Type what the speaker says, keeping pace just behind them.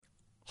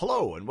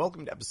Hello, and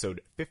welcome to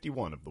episode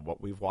 51 of the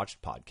What We've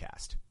Watched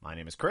podcast. My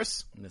name is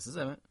Chris. And this is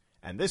Emmett.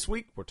 And this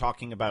week we're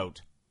talking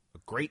about a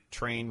great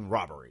train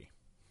robbery.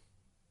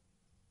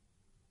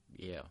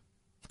 Yeah.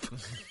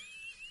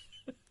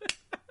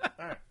 All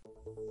right.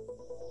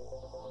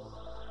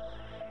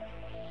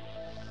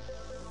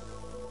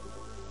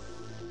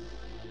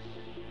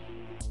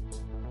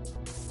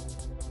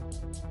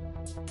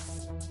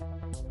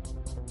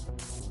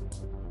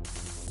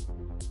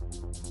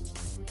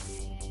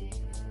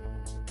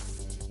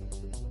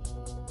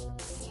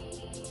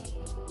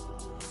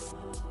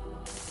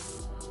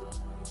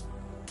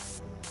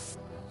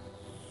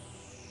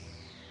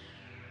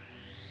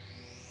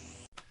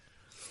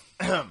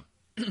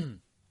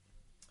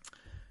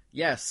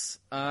 Yes.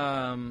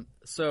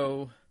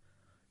 So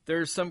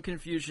there's some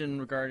confusion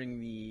regarding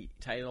the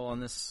title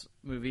on this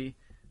movie,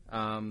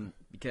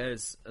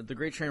 because The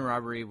Great Train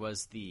Robbery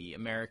was the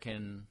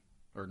American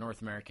or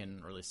North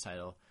American release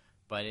title,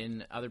 but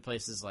in other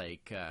places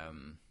like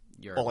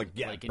Europe, like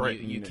in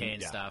Britain, UK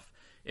and stuff,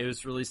 it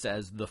was released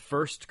as The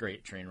First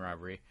Great Train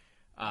Robbery,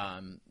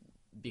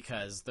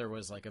 because there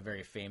was like a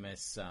very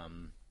famous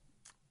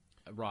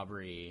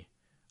robbery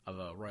of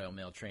a Royal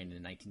Mail train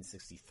in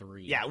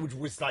 1963. Yeah, which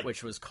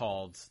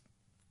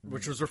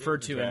was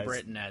referred to in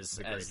Britain as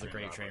the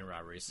Great Train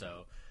Robbery.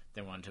 So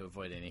they wanted to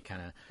avoid any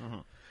kind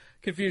of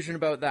confusion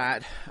about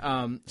that.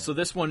 So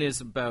this one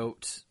is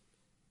about,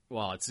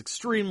 well, it's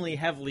extremely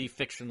heavily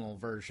fictional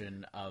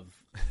version of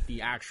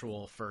the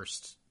actual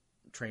first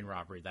train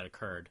robbery that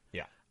occurred.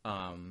 Yeah.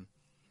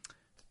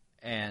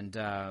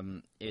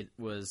 It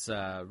was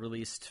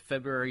released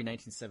February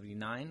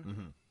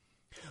 1979.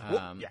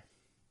 Yeah.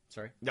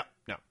 Sorry? No,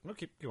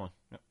 keep going.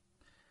 No.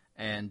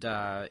 And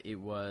it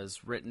was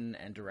written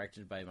and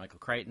directed by Michael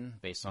Crichton,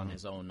 based on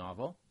his own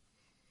novel.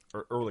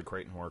 Or early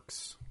Crichton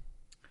works.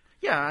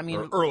 Yeah, I mean,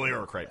 or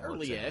earlier Crichton works.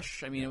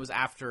 Early-ish. I mean, it was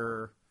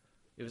after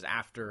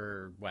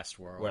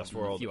Westworld,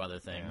 and a few other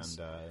things.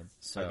 And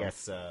I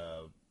guess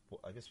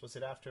was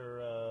it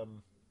after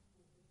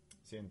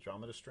the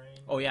Andromeda Strain?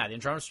 Oh yeah, the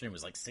Andromeda Strain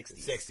was like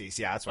 60s. 60s,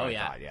 yeah, that's what I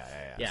thought.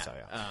 Yeah. So,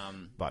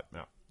 but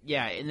no.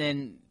 Yeah, and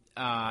then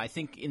I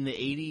think in the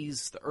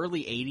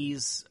early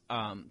 80s,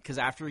 because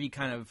after he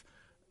kind of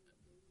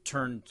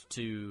turned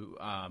to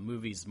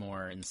movies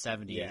more in the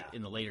 70s,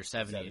 in the later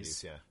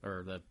 70s,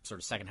 or the sort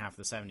of second half of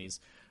the 70s,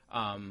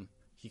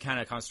 he kind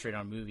of concentrated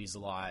on movies a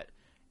lot,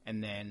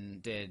 and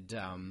then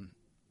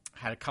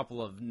had a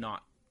couple of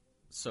not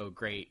so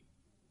great,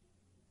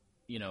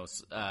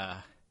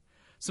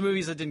 some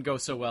movies that didn't go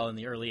so well in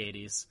the early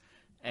 80s,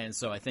 and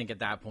so I think at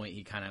that point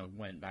he kind of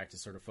went back to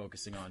sort of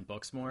focusing on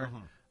books more.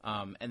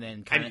 And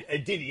then kind of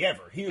did he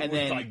ever? He was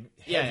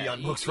heavy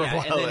on books for a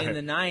while. And then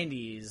in the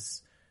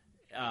 90s,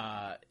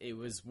 it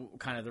was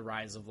kind of the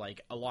rise of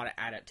like a lot of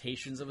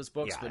adaptations of his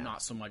books, but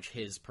not so much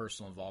his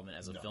personal involvement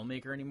as a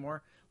filmmaker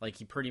anymore. Like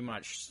he pretty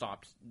much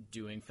stopped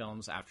doing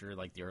films after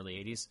like the early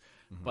 80s.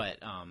 But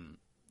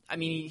I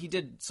mean, he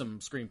did some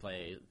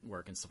screenplay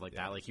work and stuff like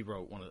that. Like he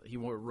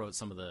wrote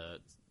some of the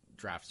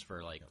drafts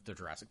for like the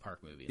Jurassic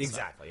Park movies.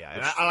 Exactly, yeah.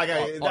 And I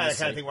that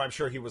kind of thing where I'm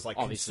sure he was like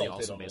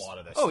consulted on a lot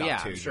of this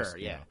stuff too. I'm sure,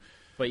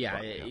 But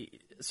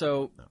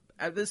so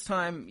at this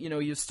time,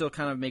 you're still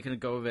kind of making a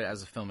go of it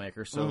as a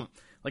filmmaker. So,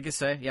 like I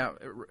say,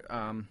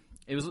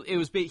 it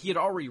was. He had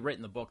already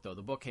written the book, though.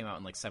 The book came out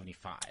in like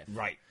 75.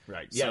 Right.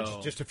 Yeah,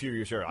 so, just a few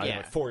years earlier.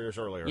 Like 4 years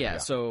earlier. Yeah.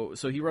 So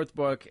he wrote the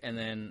book and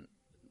then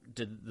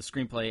did the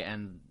screenplay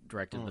and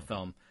directed the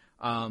film.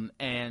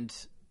 And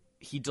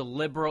he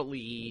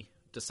deliberately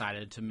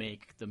decided to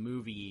make the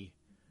movie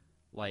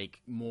like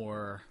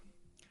more.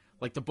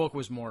 Like, the book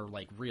was more,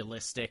 like,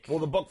 realistic. Well,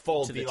 the book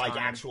folds the like,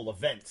 actual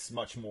events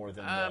much more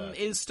than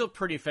it's still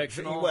pretty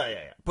fictional. Well,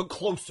 yeah. But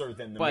closer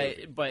than the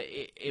movie. But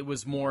it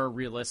was more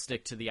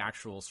realistic to the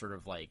actual sort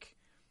of, like,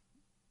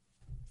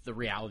 the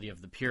reality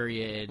of the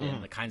period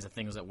and the kinds of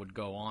things that would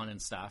go on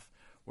and stuff.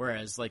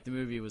 Whereas, like, the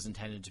movie was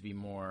intended to be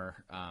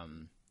more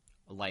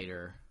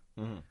lighter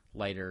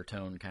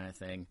tone kind of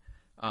thing.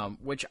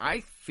 Which I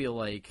feel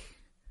like,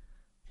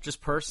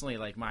 just personally,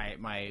 like,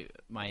 my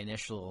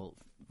initial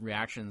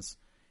reactions,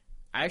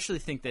 I actually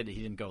think that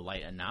he didn't go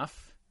light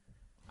enough.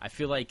 I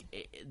feel like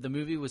the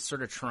movie was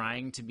sort of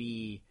trying to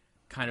be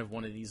kind of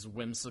one of these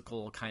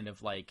whimsical kind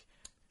of like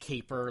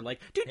caper, like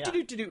do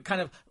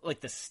kind of like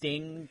The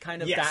Sting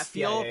kind of that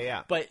feel.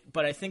 Yeah.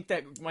 But I think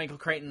that Michael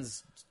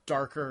Crichton's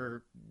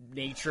darker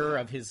nature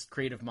of his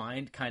creative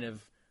mind kind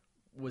of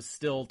was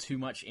still too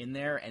much in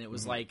there, and it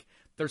was like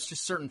there's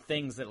just certain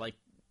things that like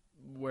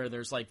where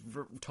there's like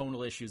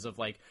tonal issues of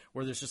like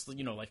where there's just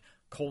like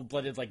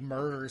cold-blooded like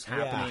murders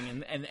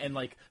happening and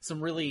like some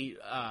really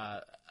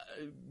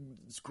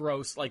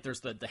gross, like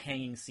there's the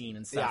hanging scene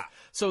and stuff.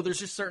 So there's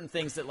just certain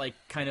things that like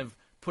kind of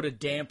put a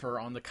damper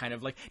on the kind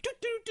of like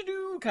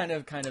do kind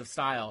of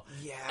style.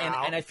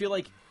 And I feel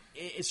like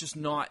it's just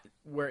not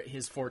where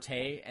his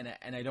forte,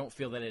 and I don't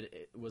feel that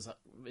it was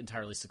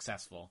entirely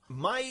successful.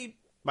 My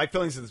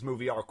feelings of this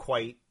movie are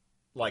quite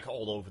like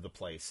all over the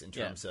place in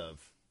terms of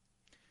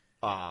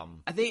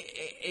I think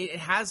it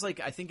has like,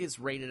 I think it's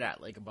rated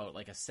at like about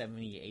like a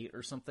 78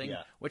 or something,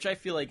 Yeah. which I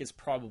feel like is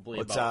probably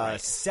It's about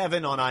right.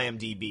 7 on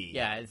IMDb.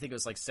 Yeah, I think it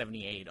was like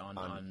 78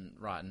 on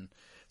Rotten.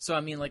 So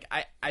I mean, like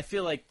I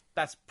feel like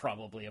that's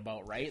probably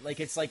about right. Like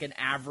it's like an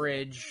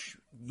average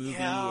movie.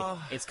 Yeah.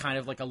 It's kind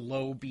of like a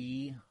low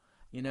B,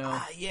 you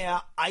know.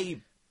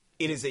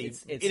 It is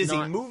It's a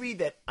not- movie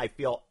that I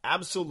feel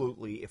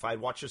absolutely, if I'd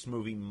watched this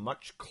movie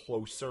much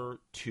closer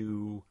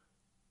to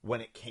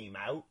when it came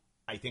out,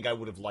 I think I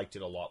would have liked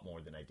it a lot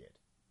more than I did.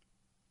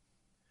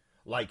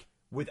 Like,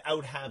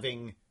 without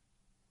having,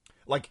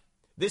 like,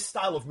 this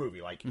style of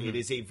movie, like, it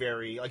is a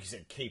very, like you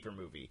said, caper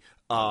movie.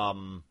 I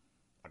mean,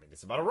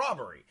 it's about a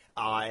robbery,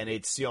 and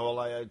it's, you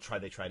know,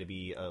 they try to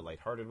be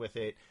lighthearted with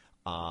it,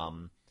 you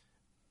know,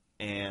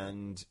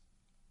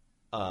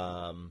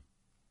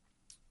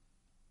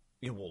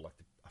 well, like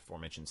the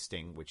aforementioned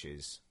Sting, which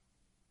is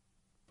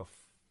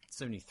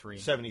 73.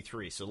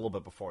 73, so a little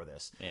bit before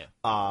this. Yeah.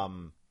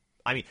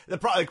 I mean, the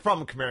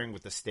problem comparing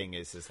with the Sting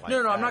is like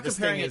No, I'm not the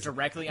comparing Sting it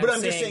directly. But I'm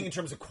I'm just saying saying in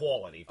terms of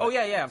quality. Oh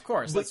yeah, of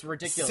course. But That's a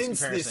ridiculous since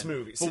comparison. this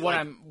movie- but so, what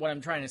like- I'm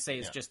trying to say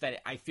is just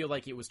that I feel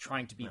like it was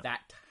trying to be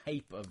that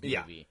type of movie,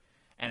 Yeah.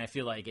 and I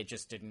feel like it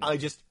just didn't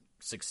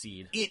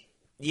succeed.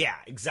 Yeah,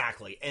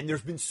 exactly. And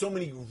there's been so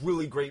many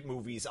really great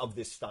movies of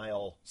this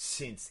style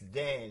since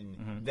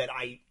then that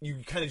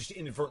you kind of just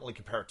inadvertently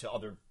compare it to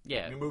other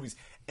new movies,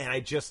 and I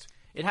just.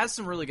 It has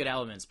some really good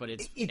elements, but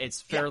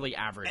it's fairly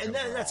average. And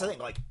then, that's the overall.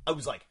 thing. Like, I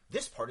was like,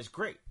 this part is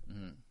great,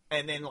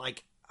 and then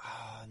like,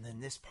 and then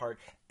this part.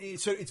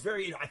 So it's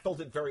very. You know, I felt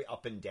it very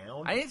up and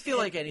down. I didn't feel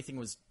like anything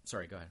was.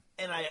 Sorry, go ahead.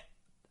 And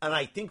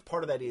I think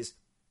part of that is,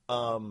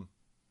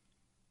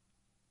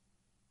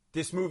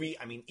 this movie.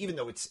 I mean, even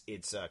though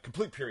it's a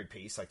complete period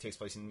piece, like takes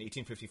place in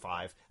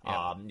 1855.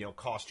 Yeah. You know,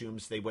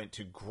 costumes. They went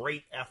to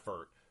great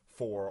effort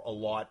for a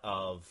lot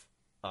of.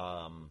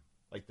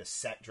 Like the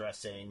set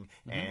dressing,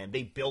 and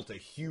they built a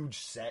huge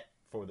set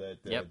for the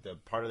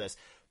part of this.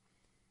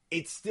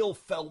 It still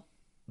felt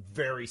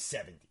very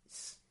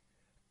 70s,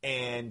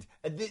 and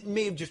it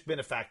may have just been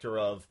a factor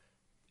of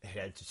it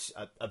had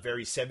a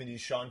very 70s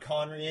Sean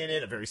Connery in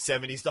it, a very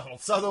 70s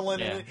Donald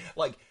Sutherland in it.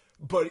 Like,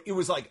 but it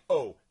was like,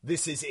 oh,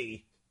 this is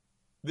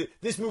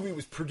this movie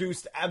was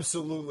produced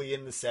absolutely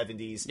in the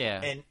 70s,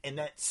 and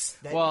that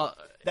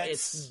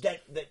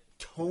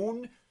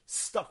tone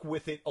stuck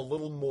with it a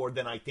little more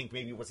than I think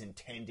maybe was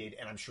intended,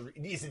 and I'm sure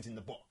it isn't in the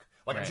book.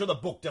 Like, I'm sure the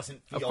book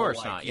doesn't feel Of course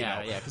like, not. you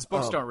know, Because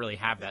books don't really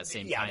have that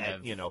same kind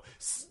of. you know,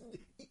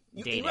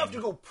 you dating. have to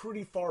go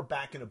pretty far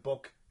back in a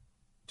book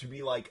to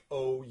be like,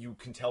 oh, you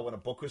can tell when a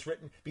book was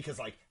written, because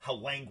like how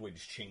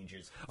language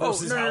changes. Oh,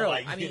 Versus no. how,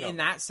 like, I mean, you know, in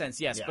that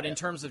sense, yes. Yeah, but in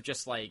terms of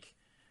just like,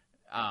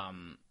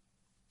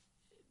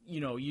 you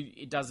know,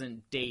 it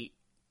doesn't date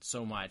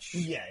so much.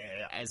 Yeah.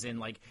 As in,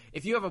 like,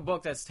 if you have a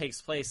book that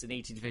takes place in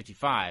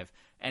 1855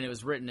 and it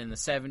was written in the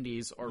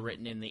 70s or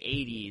written in the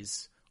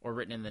 80s or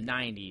written in the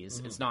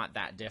 90s, it's not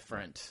that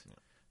different.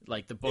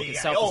 Like, the book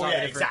itself is not that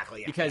different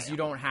exactly, because you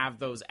don't have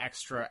those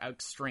extra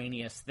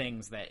extraneous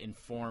things that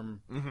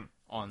inform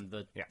on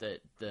the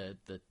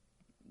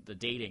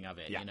dating of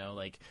it. You know,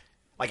 like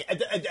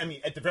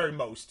at the very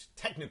most,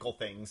 technical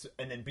things,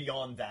 and then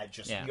beyond that,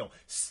 just you know,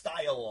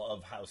 style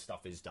of how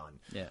stuff is done.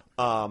 Yeah.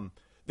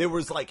 There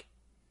was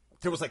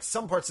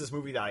some parts of this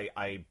movie that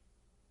I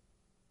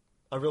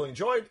really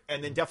enjoyed,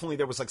 and then definitely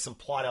there was like some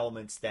plot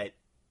elements that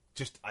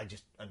just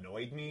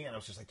annoyed me, and I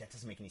was just like, that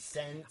doesn't make any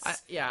sense.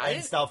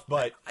 Stuff.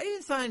 But I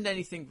didn't find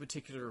anything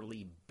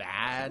particularly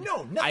bad.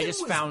 No, nothing I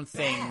just was found bad.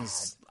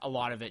 things, a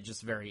lot of it,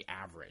 just very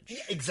average. Yeah,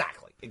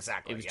 exactly.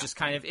 It was just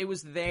kind of, it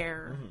was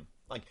there.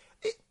 Like,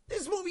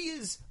 this movie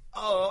is,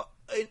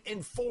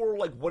 and for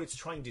like what it's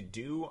trying to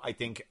do, I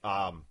think,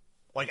 I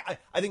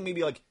think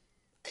maybe like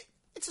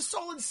it's a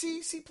solid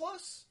C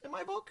plus in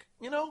my book.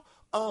 You know,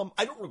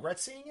 I don't regret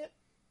seeing it.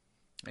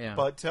 Yeah.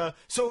 But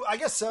so I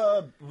guess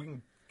we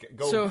can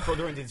go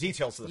further into the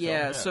details of the film.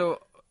 Yeah.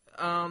 So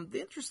the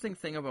interesting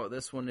thing about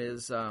this one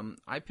is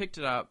I picked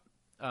it up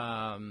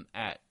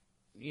at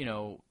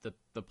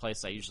the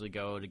place I usually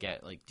go to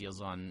get like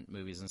deals on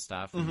movies and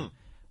stuff. And,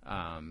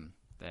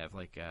 they have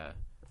like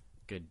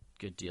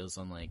good deals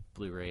on like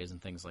Blu-rays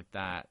and things like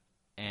that,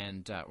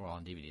 and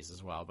on DVDs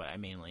as well. But I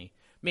mainly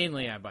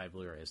I buy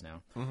Blu-rays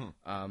now.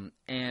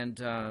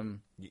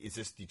 Is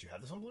this? Did you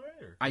have this on Blu-ray?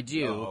 Or? I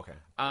do. Oh, okay.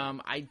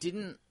 I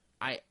didn't.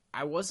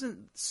 I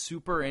wasn't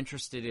super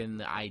interested in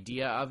the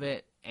idea of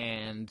it,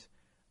 and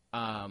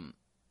I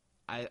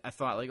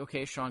thought like,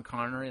 okay, Sean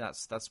Connery,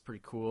 that's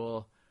pretty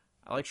cool.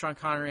 I like Sean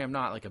Connery. I'm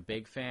not like a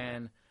big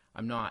fan.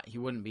 He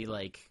wouldn't be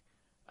like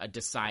a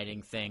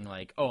deciding thing.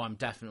 Like, oh, I'm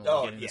definitely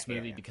getting this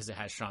movie because it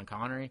has Sean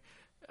Connery.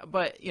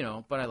 But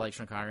I like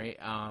Sean Connery.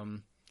 I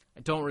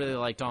don't really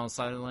like Donald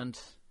Sutherland.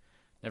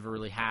 Never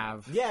really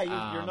have. Yeah,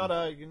 you're not.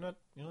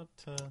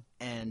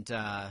 And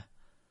I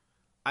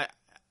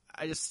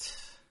just.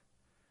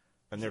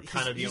 And they're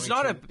kind of the he's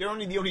only not two, they're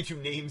only the only two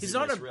names. He's in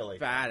not this, a really.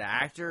 bad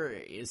actor.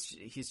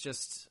 He's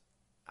just,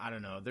 I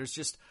don't know. There's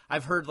just,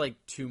 I've heard like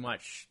too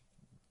much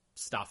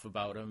stuff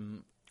about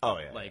him Oh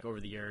yeah, like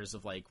over the years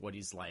of like what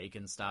he's like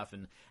and stuff.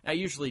 And I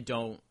usually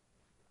don't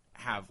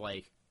have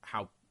like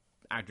how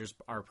actors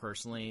are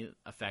personally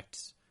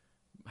affect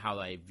how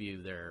I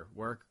view their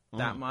work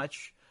that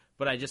much.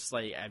 But I've just,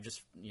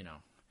 you know,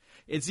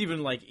 it's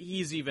even like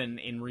he's even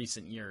in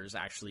recent years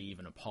actually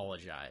even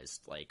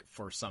apologized like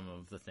for some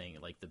of the thing,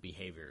 like the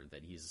behavior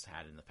that he's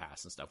had in the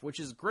past and stuff, which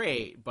is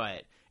great,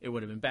 but it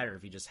would have been better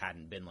if he just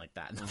hadn't been like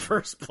that in the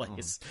first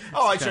place.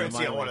 Oh, I sure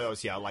see one of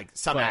those. Yeah, like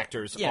some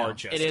actors are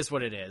just. It is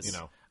what it is. You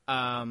know.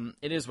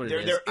 It is what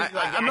it is.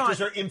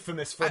 Actors are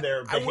infamous for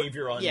their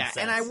behavior on yeah, sets.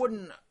 and I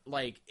wouldn't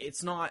like.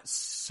 It's not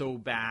so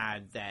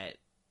bad that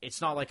it's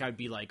not like I'd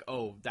be like,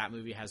 oh, that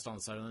movie has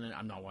Donald Sutherland in it,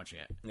 I'm not watching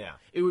it. Yeah,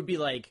 it would be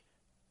like,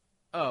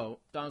 oh,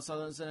 Donald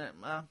Sutherland's in it.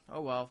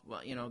 Oh well,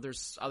 you know,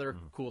 there's other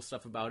cool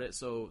stuff about it,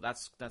 so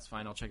that's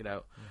fine. I'll check it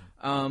out.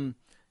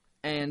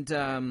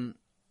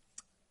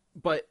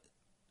 But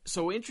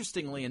so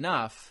interestingly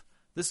enough,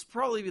 this is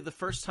probably the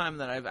first time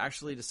that I've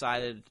actually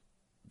decided.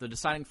 The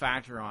deciding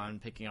factor on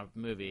picking up a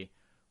movie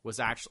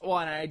was actually... Well,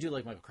 and I do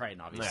like Michael Crichton,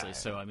 obviously,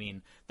 so, I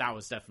mean, that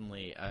was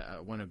definitely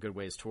one of good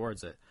ways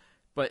towards it.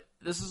 But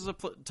this is a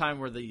time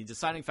where the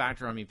deciding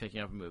factor on me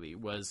picking up a movie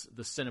was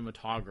the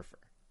cinematographer.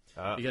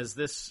 Because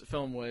this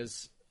film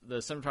was... The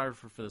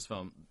cinematographer for this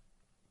film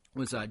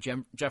was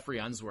Jeffrey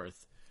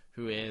Unsworth,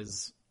 who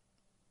is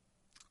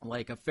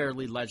like a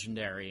fairly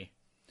legendary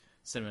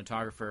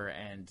cinematographer,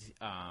 and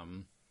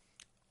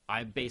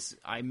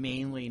I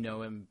mainly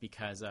know him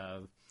because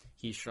of...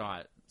 He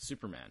shot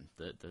Superman,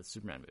 the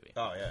Superman movie.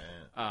 Oh,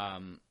 yeah.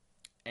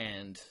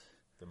 And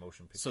the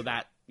motion picture. So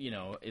that, you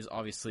know, is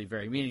obviously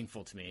very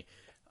meaningful to me,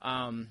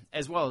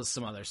 as well as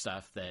some other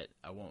stuff that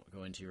I won't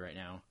go into right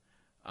now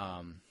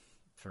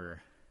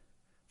for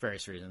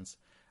various reasons,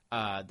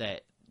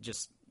 that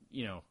just,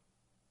 you know,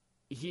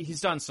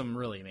 he's done some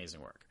really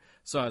amazing work.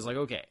 So I was like,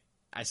 okay,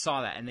 I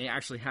saw that, and they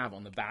actually have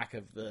on the back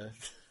of the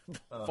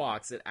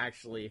box, it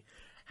actually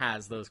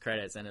has those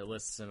credits, and it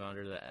lists them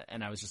under that,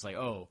 and I was just like,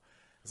 oh...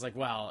 It's like,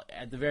 well,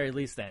 at the very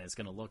least, then it's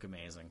going to look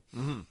amazing.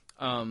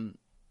 And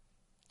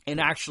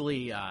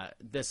actually,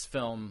 this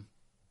film,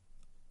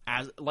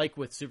 as like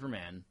with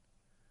Superman,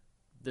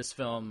 this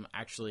film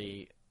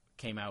actually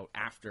came out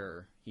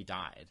after he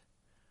died.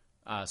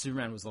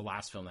 Superman was the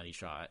last film that he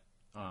shot,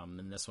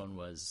 and this one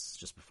was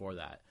just before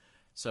that.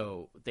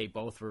 So they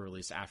both were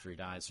released after he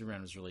died.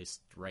 Superman was released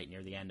right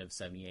near the end of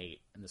 '78,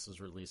 and this was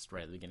released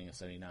right at the beginning of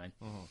 '79.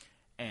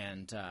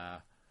 And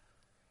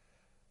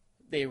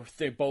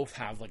They both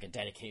have like a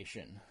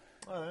dedication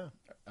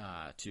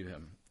to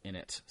him in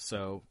it.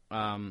 So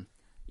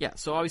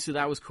so obviously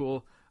that was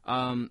cool.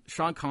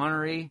 Sean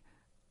Connery,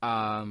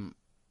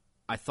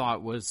 I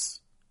thought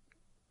was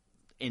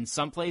in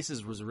some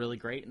places was really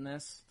great in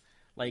this.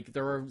 Like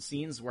there were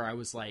scenes where I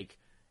was like,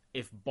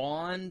 if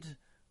Bond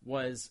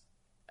was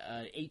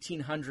an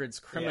 1800s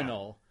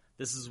criminal,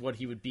 this is what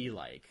he would be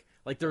like.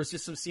 Like there was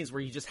just some scenes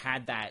where he just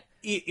had that.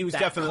 It was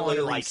definitely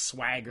Connery like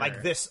swagger,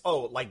 like this.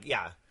 Oh, like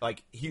yeah,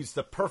 like he's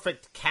the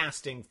perfect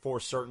casting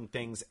for certain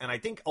things, and I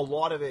think a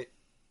lot of it,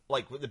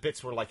 like the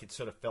bits where like it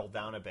sort of fell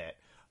down a bit,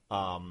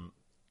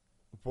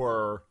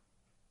 were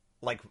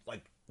like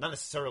not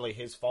necessarily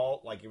his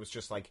fault. Like it was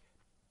just like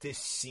this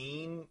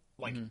scene.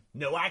 Like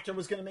no actor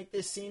was going to make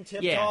this scene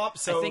tip top,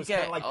 so I think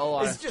it was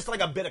like it's just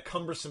like a bit of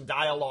cumbersome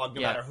dialogue,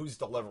 no matter who's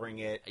delivering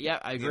it. Yeah,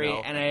 I agree, you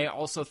know? And I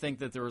also think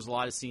that there was a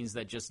lot of scenes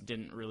that just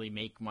didn't really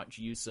make much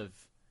use of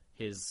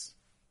his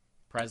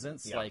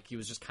presence. Yeah. Like he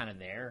was just kind of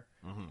there,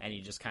 and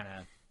he just kind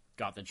of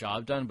got the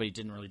job done, but he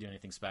didn't really do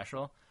anything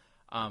special.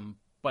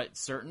 But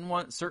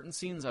certain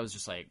scenes, I was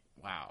just like,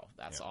 wow,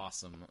 that's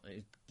awesome.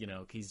 You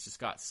know, he's just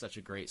got such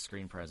a great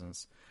screen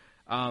presence.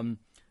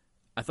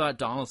 I thought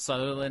Donald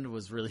Sutherland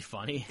was really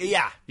funny.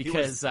 Yeah,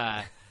 because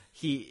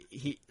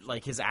he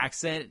like his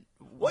accent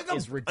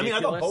is ridiculous. I mean, I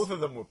thought both of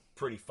them were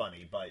pretty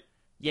funny, but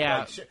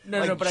yeah, but they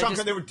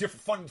were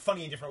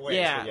funny in different ways.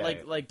 Yeah,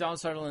 like Donald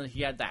Sutherland,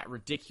 he had that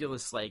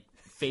ridiculous like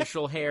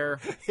facial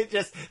hair. It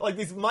just like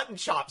these mutton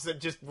chops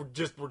that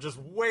were just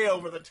way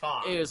over the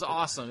top. It was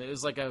awesome. It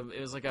was like a.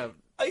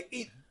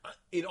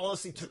 It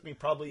honestly took me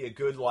probably a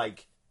good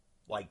like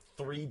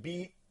 3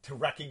 beat to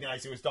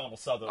recognize it was Donald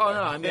Sutherland. Oh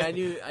no, I mean I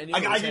knew I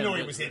didn't know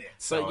he was in it.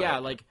 So, but yeah,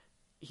 like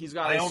he's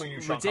got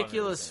this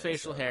ridiculous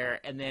facial hair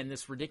and then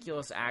this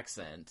ridiculous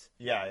accent.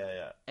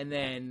 Yeah. And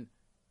then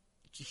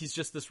he's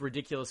just this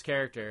ridiculous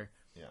character.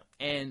 Yeah.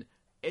 And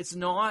it's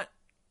not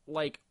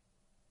like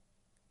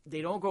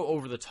they don't go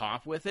over the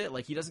top with it.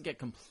 Like he doesn't get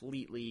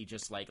completely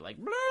just like blah,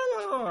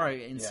 blah, blah,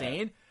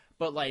 insane,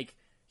 but like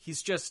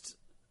he's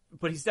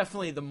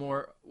definitely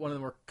one of the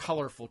more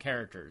colorful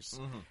characters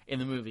in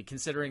the movie,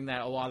 considering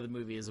that a lot of the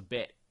movie is a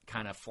bit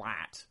kind of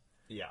flat.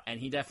 Yeah. And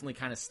he definitely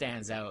kind of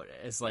stands out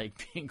as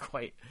like being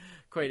quite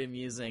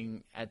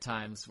amusing at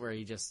times, where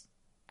he just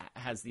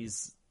has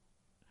these,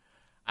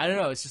 I don't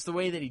know, it's just the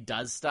way that he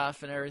does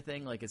stuff and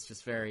everything. Like it's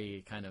just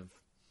very kind of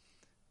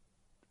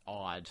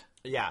odd.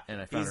 Yeah.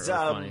 And I found it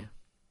really funny.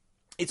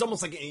 It's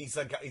almost like he's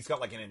got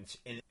like an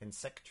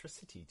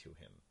eccentricity to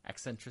him.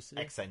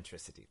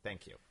 Eccentricity.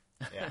 Thank you.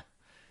 Yeah.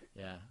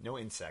 Yeah. No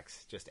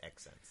insects, just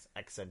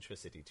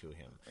eccentricity to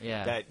him.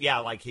 Yeah. That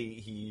like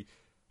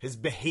his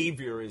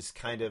behavior is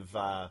kind of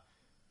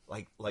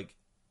like what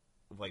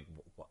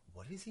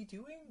is he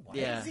doing? Why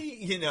is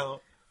he,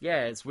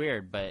 Yeah, it's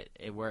weird, but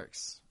it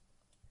works.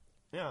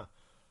 Yeah.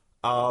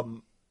 Yeah,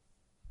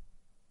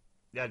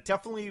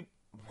 definitely.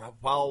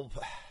 Well,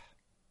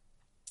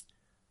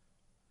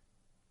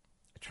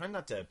 I try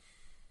not to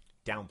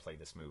downplay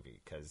this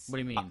movie because. What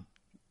do you mean?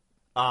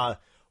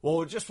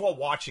 Well, just while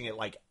watching it,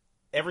 like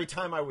every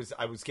time I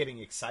was getting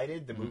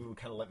excited, the movie would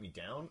kind of let me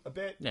down a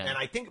bit, and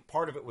I think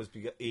part of it was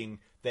being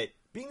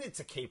it's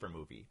a caper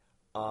movie.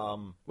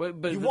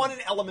 But you want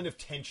an element of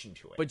tension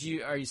to it. But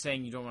are you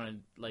saying you don't want to,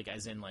 like,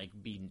 as in, like,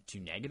 be too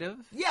negative?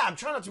 Yeah, I'm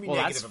trying not to be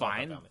negative. That's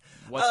fine.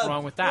 What's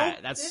wrong with that?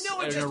 Well, that's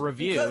just a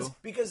review.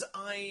 Because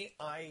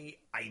I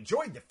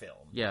enjoyed the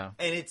film. Yeah,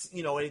 and it's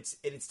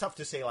tough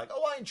to say like,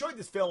 oh, I enjoyed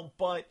this film,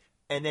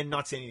 and then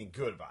not say anything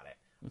good about it.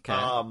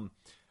 Okay.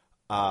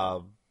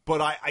 But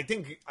I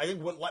think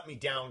what let me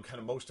down kind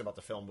of most about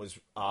the film was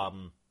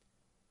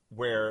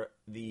where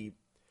it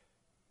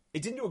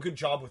didn't do a good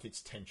job with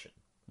its tension.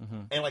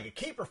 Mm-hmm. And like a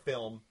caper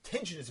film,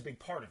 tension is a big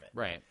part of it.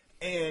 Right.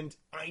 And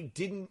I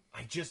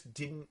just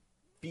didn't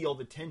feel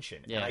the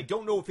tension. Yeah. And I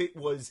don't know if it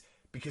was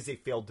because they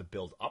failed to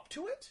build up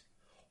to it,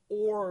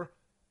 or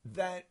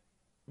that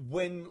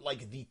when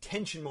like the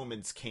tension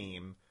moments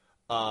came,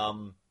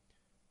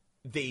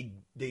 they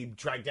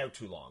dragged out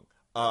too long.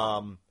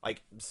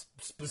 Like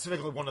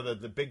specifically one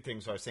of the big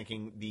things I was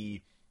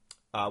thinking,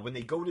 when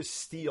they go to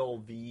steal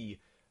the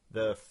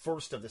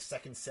first of the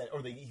second set,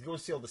 or he goes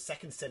to steal the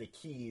second set of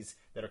keys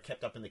that are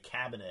kept up in the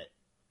cabinet,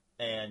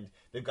 and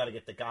they've got to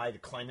get the guy to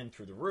climb in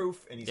through the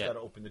roof, and he's got to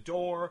open the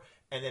door,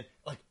 and then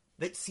like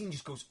that scene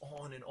just goes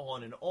on and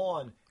on and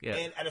on. Yeah.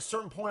 And at a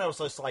certain point, I was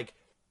like,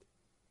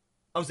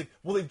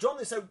 well, they've drawn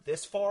this out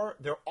this far.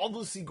 They're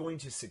obviously going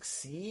to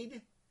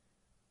succeed.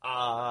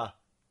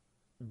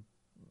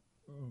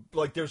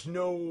 Like there's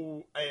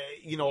no,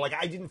 like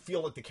I didn't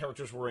feel like the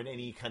characters were in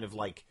any kind of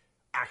like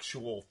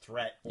actual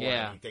threat or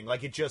anything.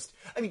 Like it just,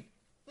 I mean,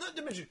 not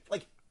to mention,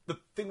 like the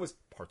thing was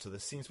parts of the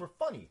scenes were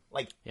funny.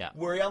 Like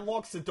where he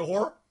unlocks the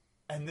door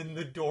and then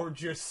the door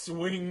just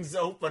swings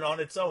open on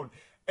its own.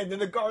 And then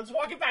the guard's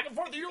walking back and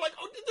forth and you're like,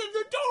 oh,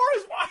 the door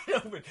is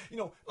wide open.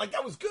 Like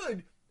that was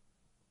good.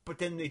 But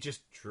then they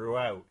just drew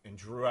out and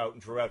drew out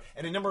and drew out.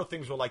 And a number of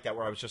things were like that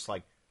where I was just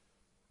like,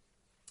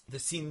 the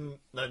scene,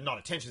 not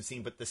a tension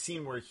scene, but the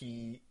scene where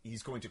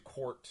he's going to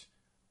court,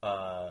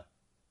 that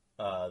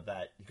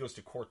he goes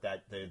to court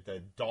that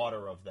the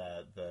daughter of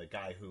the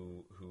guy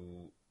who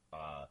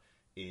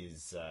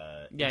is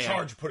in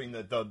charge of putting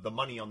the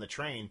money on the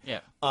train.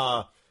 Yeah.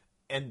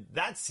 And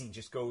that scene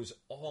just goes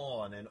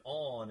on and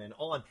on and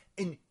on,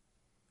 and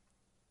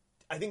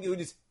I think it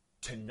was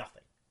to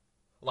nothing.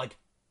 Like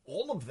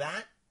all of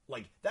that,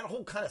 like that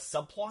whole kind of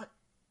subplot.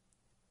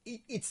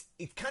 It's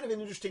kind of an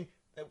interesting.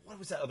 What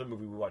was that other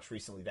movie we watched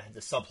recently that had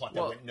the subplot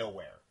that went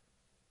nowhere?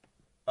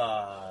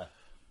 And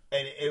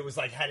it was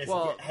like had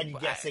you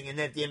guessing, and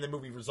then at the end of the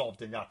movie resolved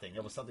to nothing.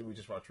 It was something we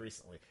just watched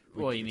recently.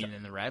 You mean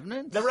in The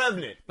Revenant? The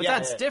Revenant, but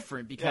that's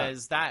different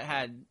because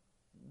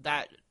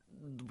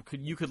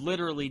you could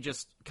literally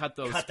just cut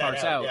those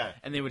parts out,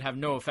 and they would have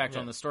no effect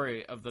on the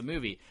story of the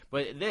movie.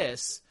 But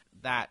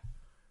that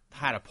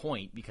had a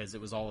point because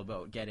it was all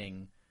about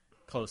getting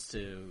close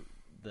to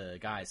the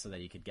guy so that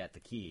he could get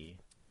the key.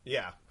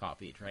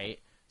 Copied, right?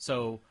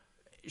 So,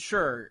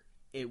 sure,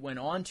 it went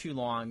on too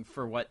long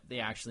for what they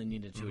actually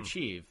needed to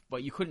achieve,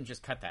 but you couldn't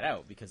just cut that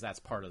out because that's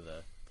part of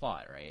the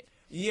plot, right?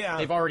 Yeah.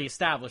 They've already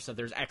established that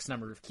there's X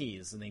number of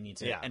keys and they need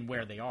to, and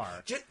where they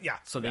are.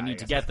 So they need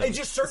to get them. And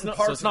just certain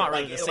parts so it's not of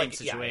it, really the same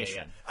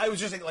situation. I was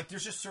just saying, like,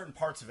 there's just certain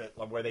parts of it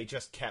where they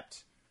just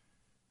kept,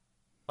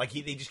 like,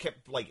 they just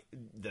kept, like,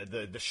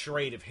 the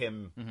charade of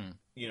him, and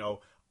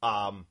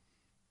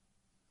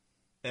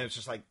it's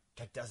just like,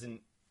 that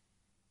doesn't,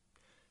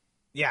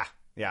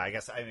 I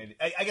guess. I mean,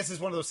 I guess it's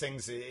one of those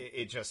things.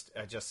 I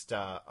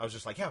was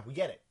just like, yeah, we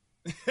get it.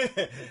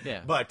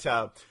 But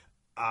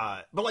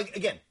like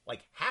again, like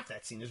half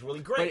that scene is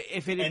really great. But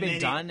if it had been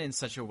done in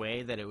such a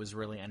way that it was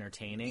really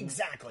entertaining,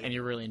 exactly, and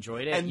you really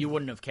enjoyed it, you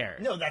wouldn't have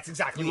cared. No, that's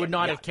exactly. You would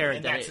not have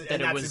cared that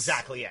it was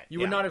exactly it. You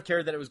would not have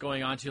cared that it was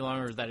going on too long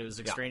or that it was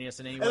extraneous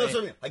in any way. What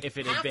I mean. Like, if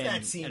it had been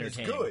that scene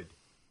entertaining. is good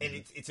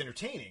and it's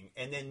entertaining,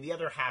 and then the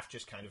other half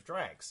just kind of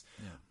drags.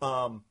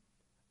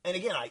 And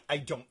again, I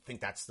don't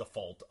think that's the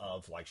fault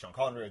of like Sean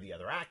Connery or the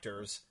other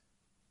actors.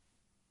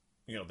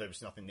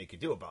 There's nothing they could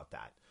do about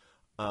that.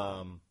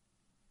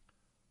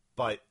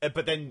 But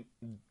then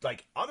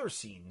like other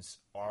scenes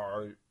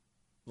are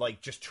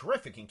like just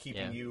terrific in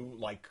keeping you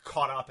like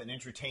caught up and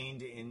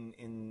entertained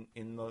in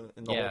the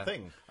whole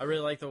thing. I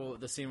really like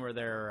the scene where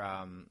they're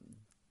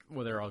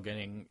all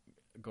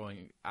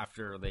going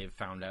after they've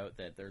found out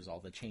that there's all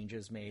the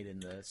changes made in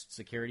the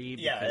security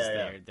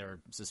because they're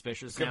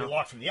suspicious. It's gonna be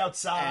locked from the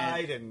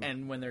outside,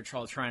 and when they're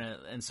trying to,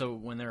 and so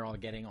when they're all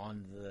getting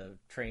on the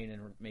train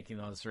and making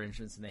all the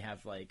arrangements, and they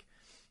have like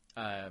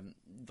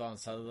Donald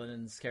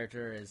Sutherland's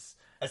character as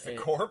the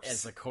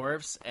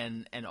corpse,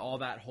 and all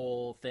that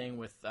whole thing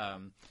with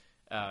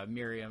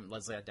Miriam,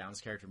 Leslie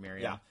Downs' character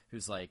Miriam,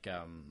 who's like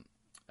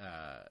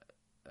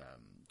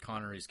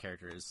Connery's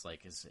character is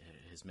like his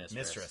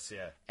mistress,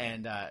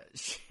 and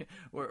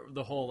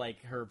the whole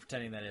like her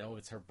pretending that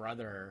it's her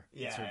brother,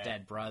 it's her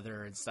dead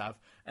brother and stuff,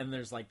 and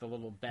there's like the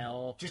little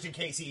bell just in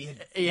case he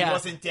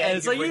wasn't dead. And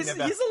it's like he's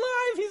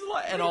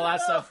alive, and all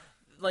that stuff.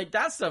 Like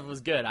that stuff was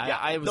good.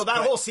 I was that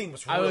whole scene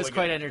was. Really I was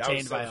quite good.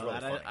 entertained by all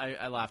really that.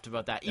 I laughed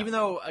about that, even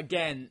though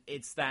again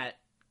it's that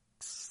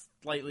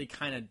slightly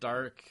kind of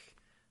dark,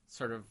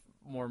 sort of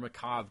more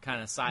macabre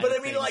kind of side. But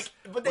of I mean, things, like,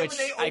 but then when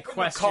they open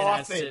the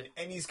coffin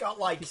and he's got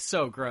like, he's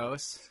so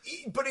gross.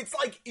 But it's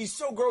like he's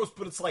so gross,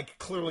 but it's like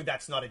clearly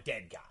that's not a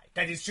dead guy.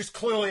 That is just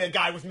clearly a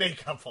guy with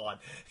makeup on.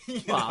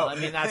 I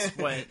mean, that's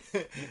what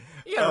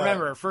you gotta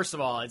remember. First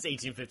of all, it's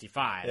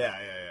 1855. Yeah.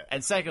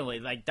 And secondly,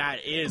 like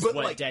that is what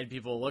like, dead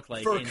people look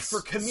like in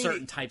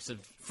certain types of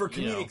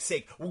comedic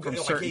sake.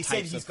 Like he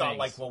said, he's got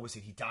like what was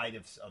it? He died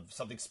of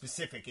something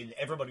specific, and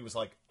everybody was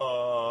like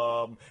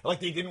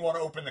they didn't want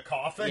to open the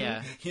coffin.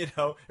 Yeah. It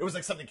was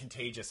like something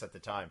contagious at the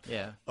time.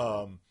 Yeah.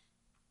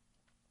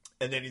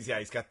 And then he's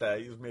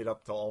made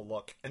up to all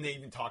look. And they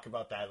even talk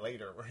about that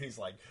later, where he's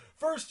like,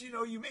 first,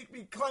 you make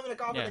me climb in a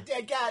coffin with a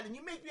dead cat, and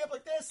you make me up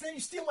like this, and then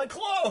you steal my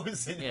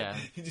clothes. And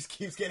he just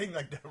keeps getting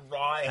like the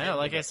riot. I know,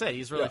 like I said,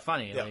 he's really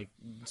funny. Yeah. Like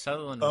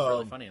Sutherland was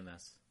really funny in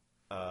this.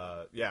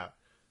 Yeah.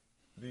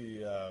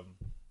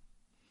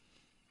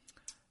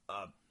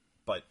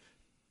 But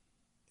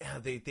yeah,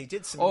 they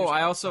did some. Oh,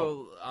 I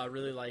also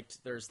really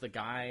liked. There's the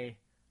guy,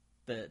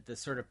 the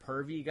sort of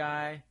pervy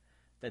guy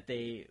that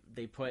they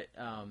put.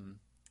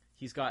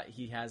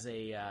 He has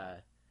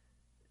a.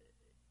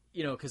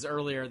 Because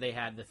earlier they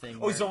had the thing.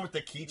 Oh, he's on with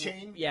the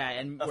keychain. Yeah,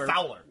 and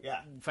Fowler.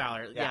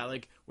 Yeah,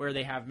 like where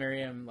they have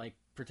Miriam like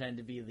pretend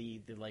to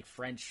be the like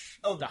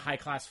French, the high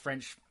class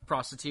French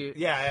prostitute.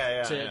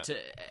 Yeah.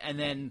 And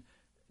then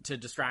to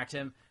distract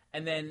him,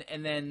 and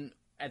then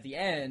at the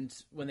end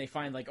when they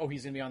find like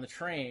he's gonna be on the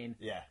train.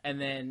 Yeah.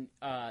 And then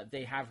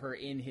they have her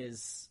in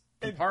his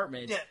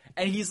compartment,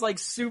 and he's like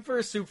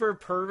super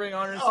perving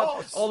on her and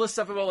stuff. All this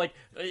stuff about like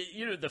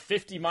the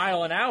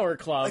 50-mile-an-hour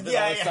club and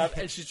all this stuff,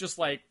 and she's just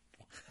like.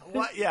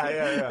 What?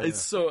 Yeah. It's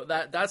so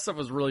that stuff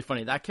was really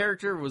funny. That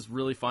character was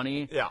really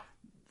funny. Yeah.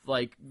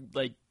 Like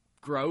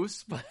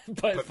gross, but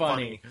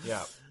funny.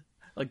 Yeah.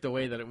 Like the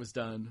way that it was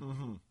done.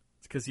 Mm-hmm.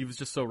 Because he was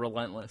just so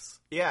relentless.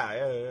 Yeah.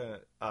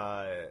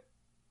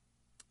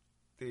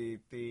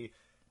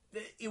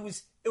 It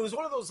was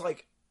one of those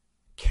like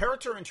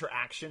character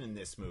interaction in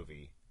this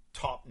movie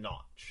top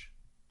notch,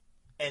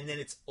 and then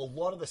it's a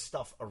lot of the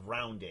stuff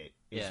around it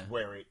is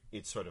where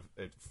it sort of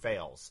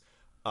fails.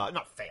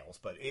 Not fails,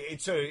 but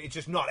it's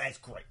just not as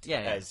great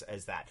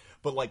as that.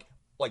 But like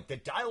the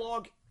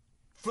dialogue,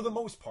 for the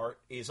most part,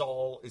 is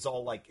all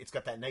like it's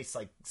got that nice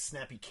like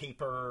snappy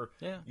caper.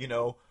 Yeah.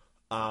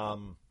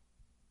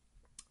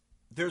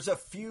 There's a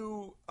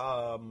few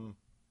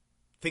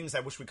things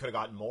I wish we could have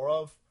gotten more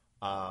of.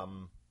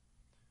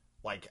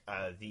 Like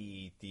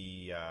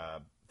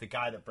the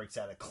guy that breaks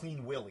out of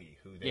Clean Willy,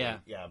 who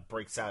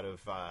breaks out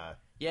of.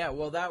 Yeah,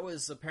 well, that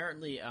was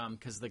apparently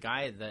because the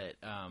guy that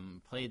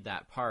played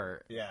that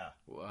part,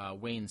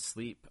 Wayne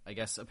Sleep, I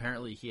guess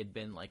apparently he had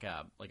been like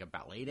a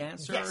ballet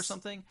dancer or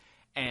something,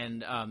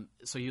 and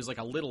so he was like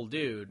a little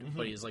dude,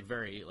 but he's like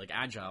very like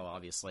agile,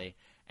 obviously,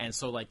 and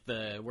so like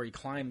where he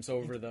climbs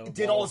over the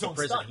walls of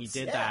prison, he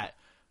did that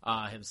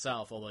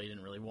himself, although he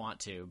didn't really want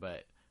to,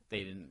 but.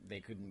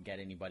 They couldn't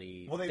get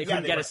anybody. Well, they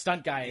couldn't get a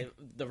stunt guy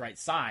the right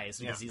size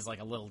because he's like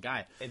a little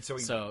guy. And so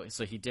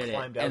he did it.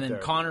 And then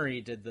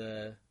Connery did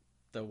the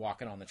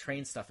walking on the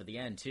train stuff at the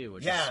end too,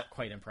 which is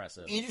quite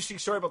impressive. Interesting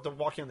story about the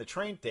walking on the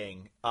train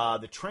thing.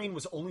 The train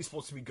was only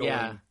supposed to be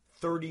going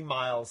 30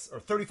 miles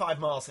or 35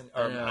 miles an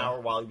hour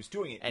while he was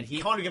doing it. And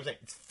Connery kept saying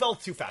it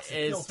felt too fast.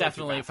 It's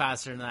definitely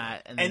faster than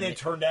that. And then it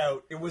turned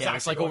out it was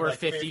actually like over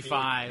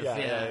 55.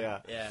 Yeah.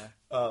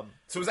 So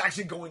it was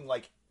actually going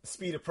like.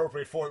 Speed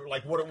appropriate for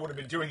like what it would have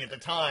been doing at the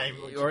time,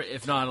 or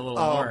if not a little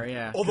more,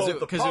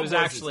 because it was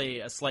actually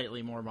a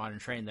slightly more modern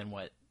train than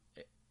what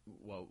it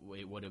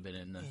would have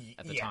been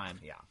at the time.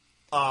 Yeah,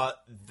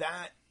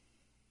 that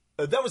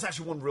was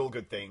actually one real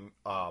good thing.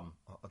 I'll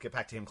get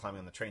back to him climbing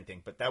on the train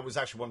thing, but that was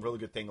actually one really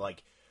good thing.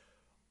 Like,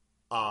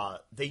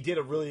 they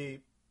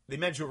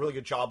managed to do a really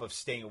good job of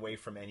staying away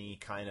from any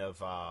kind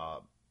of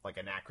like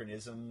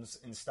anachronisms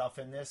and stuff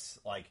in this.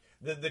 Like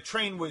the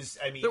train was.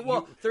 I mean,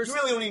 you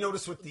really only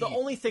notice with the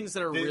only things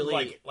that are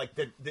really like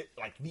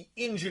the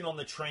engine on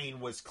the train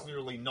was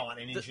clearly not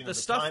an engine. The of the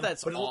stuff time,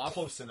 that's but off.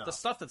 Close enough. The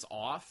stuff that's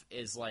off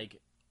is like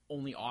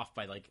only off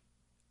by like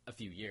a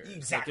few years.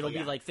 Exactly. Like,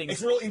 it'll be like things.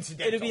 It's real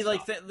incidental. It'll be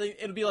like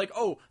it'll be like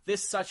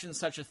this such and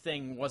such a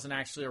thing wasn't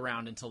actually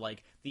around until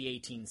like the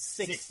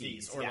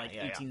 1860s or like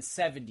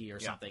 1870 or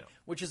something,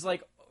 which is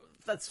like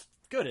that's.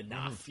 Good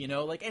enough,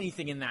 like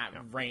anything in that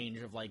range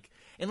of like,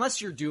 unless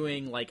you're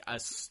doing like a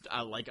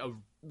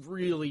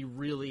really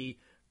really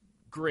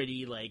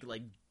gritty like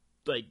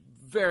like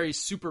very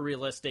super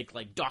realistic,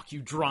 like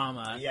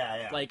docudrama.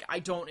 Yeah. Like I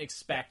don't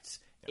expect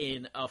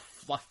in a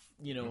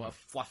a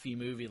fluffy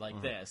movie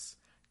like this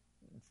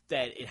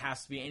that it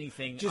has to be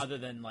anything other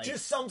than like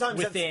just sometimes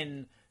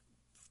within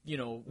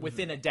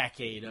within a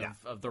decade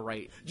of the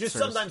right. Just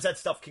sometimes that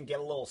stuff can get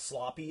a little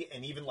sloppy,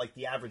 and even like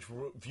the average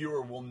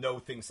viewer will know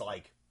things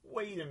like,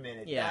 wait a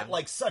minute, that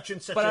like such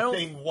and such a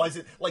thing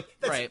wasn't like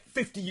that's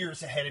 50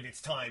 years ahead of its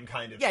time,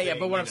 kind of. Yeah, thing, yeah.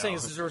 But what I'm saying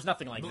is there was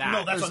nothing like that.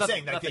 No, that's what I'm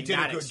saying. Like, they did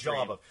a good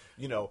job of,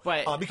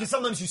 but because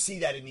sometimes you see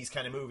that in these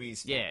kind of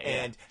movies,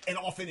 and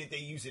often they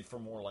use it for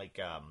more like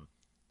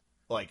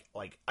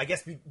I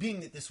guess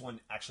being that this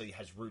one actually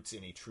has roots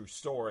in a true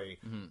story,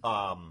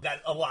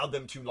 that allowed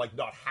them to like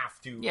not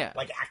have to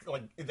like act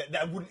like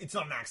that wouldn't. It's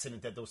not an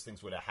accident that those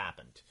things would have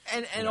happened.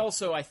 And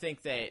also I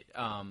think that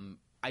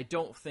I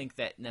don't think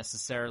that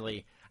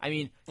necessarily. I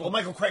mean,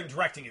 Michael Crichton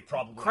directing it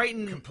probably.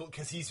 Crichton,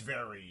 because he's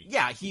very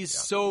he's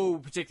so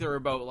particular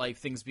about like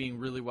things being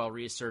really well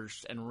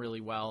researched and really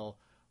well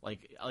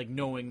like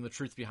knowing the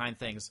truth behind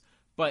things.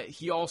 But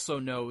he also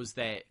knows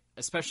that,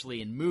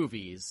 especially in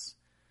movies,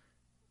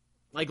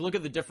 like look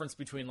at the difference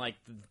between like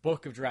the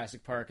book of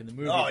Jurassic Park and the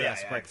movie of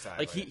Jurassic Park.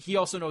 Exactly. Like he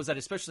also knows that,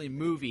 especially in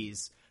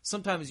movies,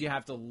 sometimes you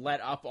have to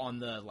let up on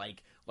the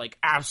like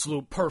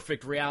absolute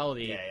perfect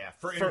reality.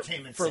 For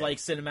entertainment for sake. like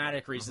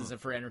cinematic reasons and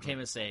for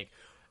entertainment's sake.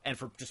 And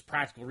for just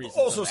practical reasons.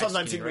 Also,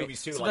 sometimes in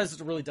movies too, sometimes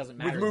it really doesn't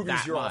matter. With movies,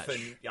 that you're much. often,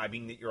 I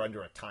mean, that you're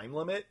under a time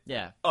limit.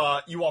 Yeah.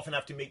 You often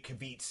have to make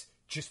caveats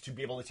just to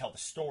be able to tell the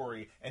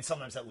story, and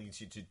sometimes that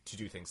leads you to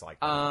do things like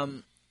that.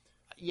 And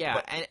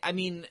I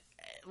mean,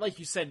 like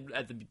you said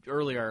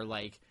earlier,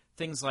 like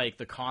things like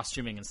the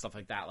costuming and stuff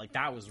like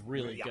that was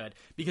really good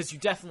because you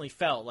definitely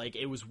felt like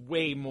it was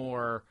way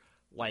more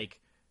like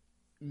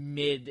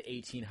mid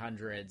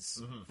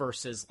 1800s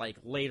versus like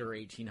later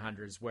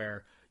 1800s,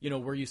 where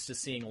we're used to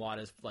seeing a lot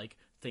of like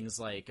things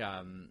like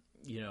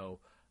the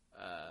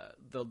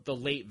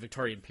late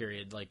Victorian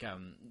period, like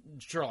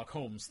Sherlock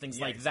Holmes, things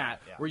like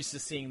that. We're used to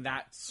seeing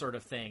that sort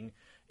of thing.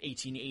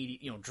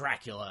 1880,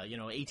 Dracula,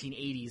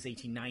 1880s,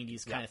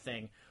 1890s kind of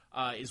thing.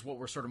 Is what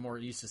we're sort of more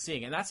used to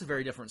seeing, and that's a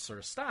very different sort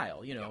of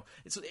style.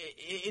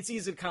 It's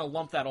easy to kind of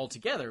lump that all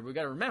together. We've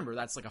got to remember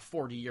that's like a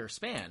 40-year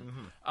span.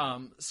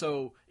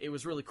 So it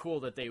was really cool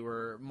that they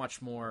were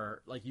much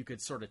more like you could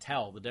sort of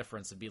tell the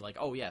difference and be like,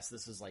 oh yes,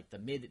 this is like the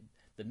mid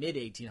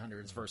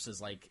 1800s versus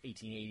like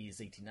 1880s,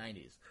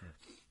 1890s.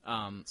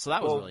 So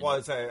that was really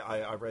neat.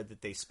 I read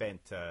that they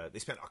spent a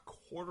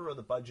quarter of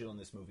the budget on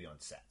this movie on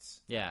sets.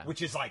 Yeah,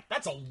 which is like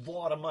that's a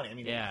lot of money. I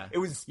mean, it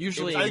was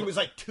usually I think it was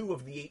like $2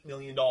 of the $8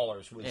 million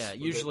was. Yeah,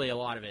 usually a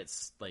lot of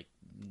it's like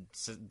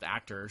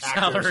actors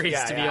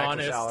salaries, to be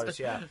honest.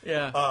 Salaries,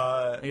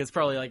 I think it's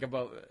probably like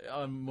about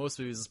on most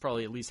movies. It's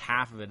probably at least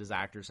half of it is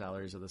actor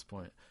salaries at this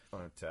point.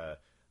 But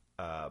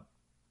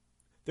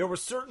there were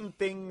certain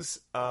things.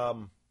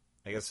 I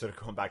guess sort of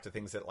going back to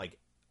things that like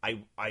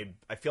I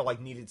feel like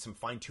needed some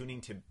fine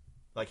tuning to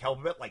like help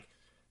a bit. Like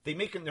they're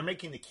making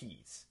the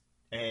keys,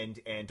 and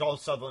Donald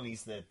Sutherland,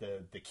 he's the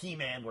key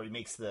man, where he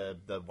makes the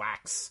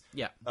wax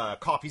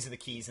copies of the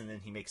keys, and then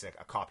he makes a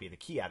copy of the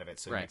key out of it,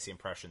 so he makes the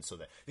impression, so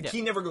that the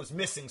key never goes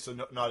missing, so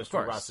not as to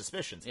arouse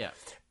suspicions. Yeah,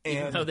 and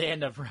even though they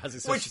end up arousing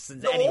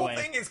suspicions the anyway. whole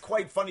thing is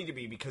quite funny to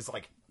me because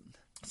like.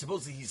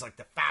 Supposedly he's like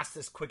the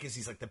fastest, quickest.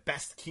 He's like the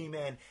best key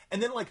man,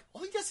 and then like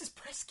all he does is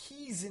press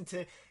keys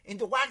into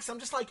wax. I'm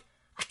just like,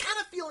 I kind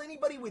of feel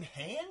anybody with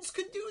hands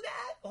could do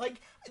that. Like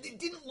it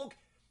didn't look.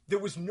 There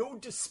was no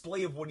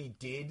display of what he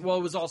did. Well,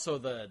 it was also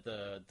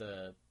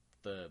the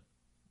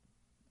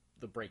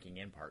breaking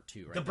in part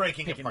too, right? The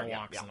breaking in part, the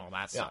locks and all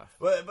that stuff.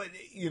 But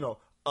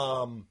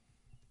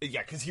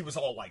because he was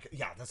all like,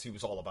 he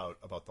was all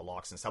about the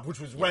locks and stuff, which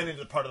was ran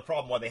into part of the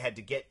problem why they had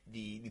to get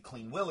the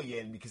Clean Willy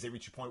in, because they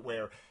reached a point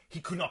where he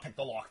could not pick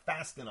the lock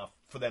fast enough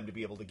for them to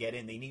be able to get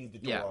in. They needed the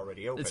door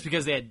already open. It's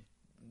because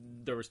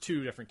there was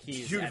two different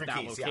keys at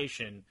that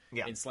location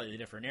in slightly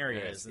different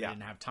areas, and they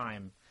didn't have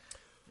time.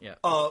 Yeah.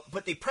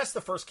 But they press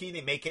the first key, and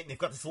they make it, and they've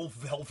got this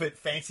little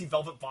fancy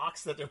velvet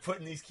box that they're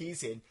putting these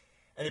keys in,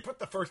 and they put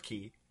the first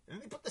key, and then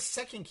they put the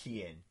second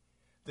key in.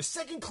 The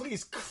second key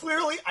is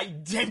clearly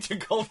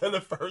identical to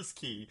the first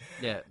key.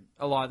 Yeah,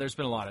 there's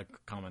been a lot of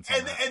comments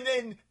on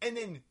that. And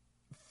then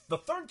the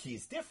third key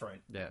is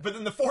different. Yeah. But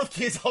then the fourth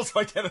key is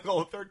also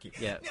identical to the third key.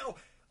 Yeah. Now,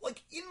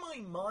 like, in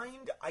my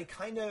mind, I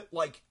kind of,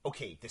 like,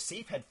 okay, the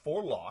safe had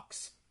 4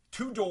 locks,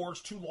 2 doors,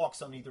 2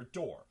 locks on either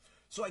door.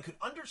 So I could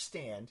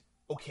understand,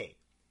 okay,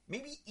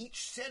 maybe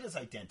each set is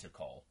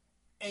identical,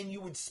 and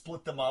you would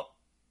split them up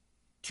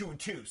 2 and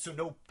 2, so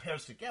no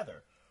pairs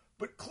together.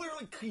 But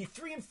clearly, key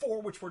 3 and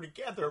 4, which were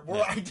together,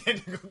 were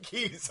identical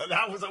keys, so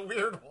that was a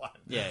weird one.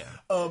 Yeah.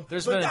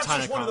 There's been a ton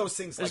of one of those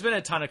things. There's been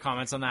a ton of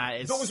comments on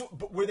that.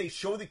 But where they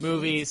show the keys,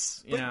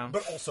 movies,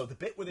 but also the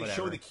bit where they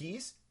show the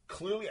keys,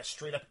 clearly a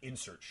straight up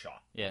insert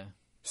shot. Yeah.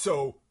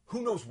 So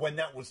who knows when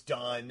that was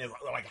done?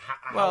 Like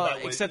how well, that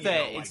was, except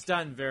that it's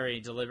done very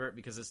deliberate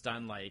because it's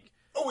done like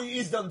Oh, it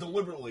is done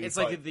deliberately. It's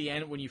like at the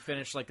end when you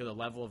finish like the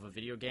level of a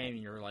video game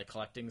and you're like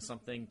collecting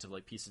something to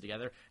like piece it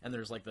together, and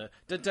there's like the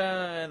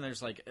da-da, and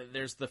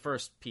there's the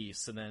first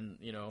piece, and then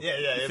you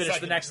finish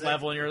the next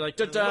level and you're like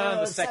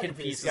da-da, the second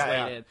piece is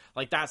laid.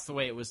 Like that's the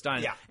way it was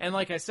done. Yeah. And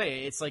like I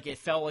say, it's like it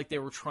felt like they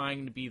were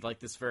trying to be like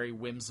this very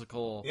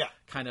whimsical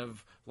kind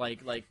of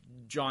like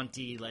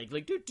jaunty like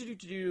do do do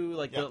do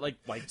like the like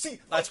see,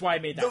 that's why I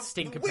made that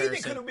Sting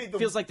comparison.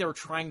 Feels like they were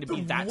trying to be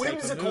that type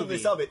of movie.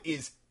 Whimsicalness of it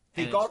is.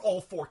 They got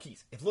all 4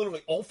 keys. If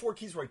literally all 4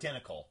 keys were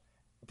identical,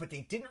 but they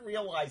didn't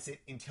realize it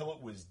until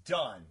it was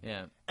done.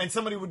 Yeah. And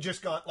somebody would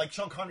just go, like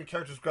Sean Connery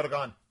characters could have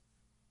gone,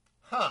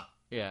 huh.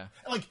 Yeah.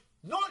 And like,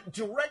 not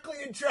directly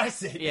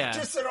address it. Yeah.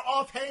 Just sort of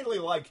offhandedly,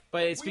 like,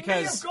 but it's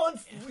because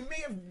we may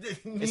have.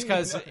 It's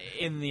because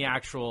in the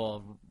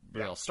actual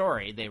real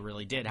story, they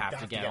really did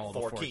have to get all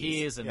the 4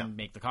 keys and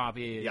make the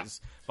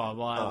copies, blah,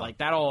 blah, blah. Like,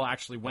 that all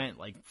actually went,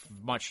 like,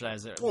 much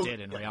as it did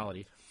in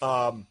reality.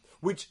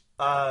 Which,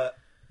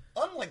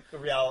 unlike the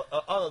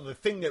the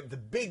thing that the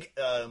big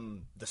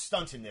the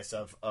stunt in this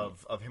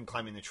of him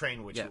climbing the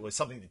train, which was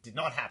something that did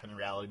not happen in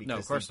reality because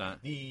of course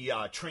not. The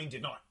train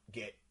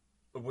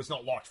was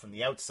not locked from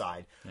the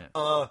outside.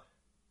 Yeah.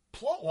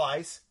 Plot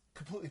wise,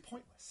 completely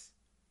pointless,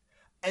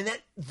 and that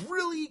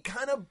really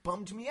kind of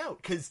bummed me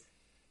out because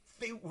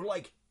they were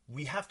like,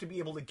 we have to be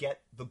able to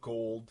get the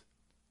gold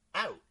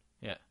out.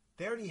 Yeah,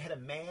 they already had a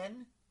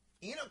man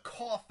in a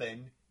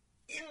coffin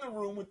in the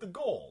room with the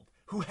gold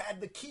who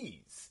had the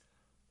keys.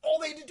 All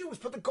they had to do was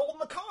put the gold in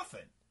the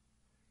coffin.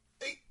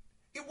 It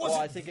wasn't. Well,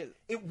 I think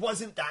it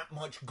wasn't that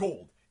much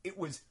gold. It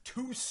was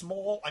too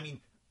small. I mean,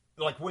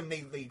 like when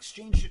they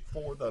exchanged it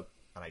for the.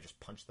 And I just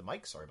punched the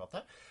mic. Sorry about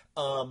that.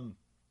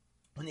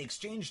 When they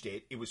exchanged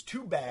it, it was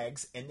 2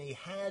 bags, and they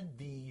had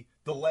the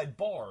lead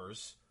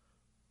bars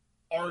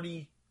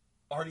already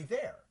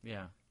there.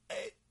 Yeah.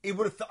 It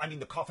would have. I mean,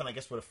 the coffin, I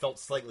guess, would have felt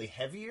slightly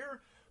heavier,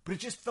 but it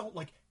just felt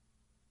like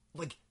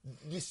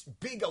this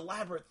big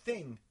elaborate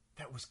thing.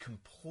 That was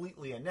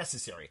completely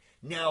unnecessary.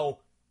 Now,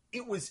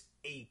 it was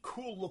a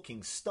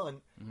cool-looking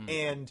stunt,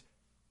 and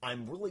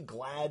I'm really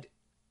glad,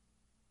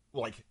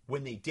 like,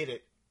 when they did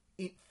it,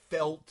 it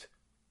felt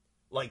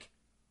like,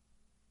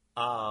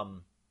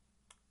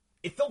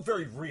 it felt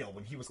very real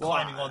when he was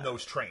climbing on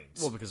those trains.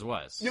 Well, because it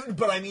was.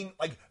 But I mean,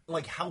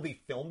 like how they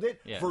filmed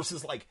it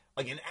versus, like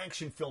an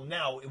action film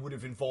now, it would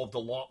have involved a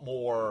lot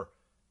more...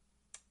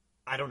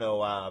 I don't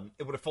know,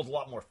 it would have felt a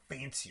lot more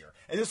fancier.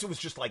 And this was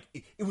just like,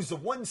 it was the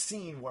one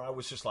scene where I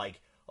was just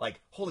like,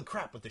 holy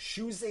crap, with the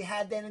shoes they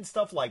had then and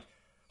stuff, like,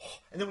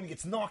 and then when he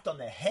gets knocked on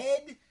the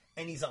head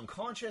and he's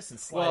unconscious and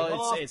sliding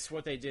off. It's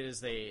what they did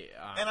is they...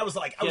 and I was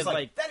like,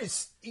 that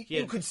is,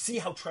 you could see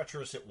how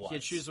treacherous it was. He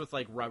had shoes with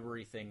like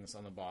rubbery things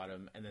on the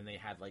bottom, and then they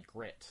had like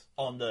grit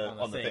on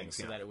the things,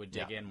 so that it would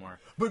dig in more.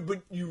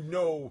 But you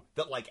know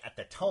that like at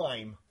the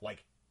time,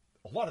 like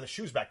a lot of the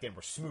shoes back then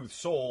were smooth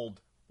soled.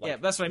 Like,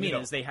 that's what I mean.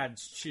 Is they had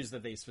shoes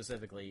that they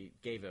specifically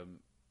gave him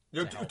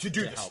to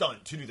do the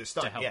stunt. To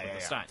help with the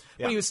stunt.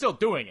 But he was still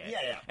doing it.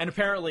 Yeah. And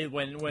apparently,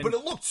 when but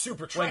it looked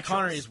super treacherous. When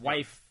Connery's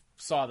wife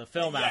saw the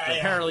film after,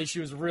 apparently she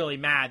was really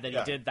mad that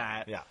he did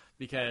that. Yeah.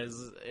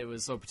 Because it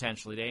was so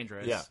potentially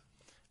dangerous. Yeah.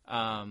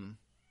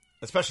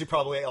 Especially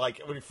probably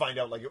like when you find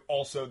out like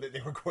also that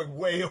they were going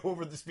way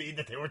over the speed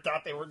that they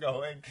thought they were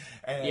going.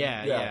 And,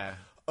 yeah.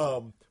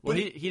 Well,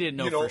 he didn't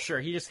know for sure.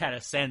 He just had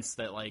a sense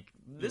that like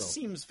this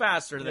seems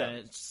faster than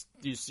it's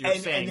you're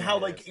saying. And how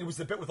like it was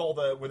the bit with all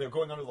the where they were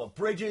going under the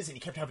bridges and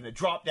he kept having to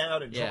drop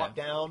down and drop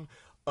down.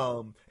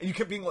 And you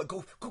kept being like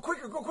go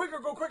quicker, go quicker,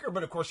 go quicker.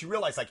 But of course you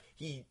realize like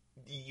he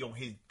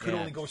could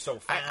only go so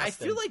fast. I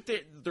feel like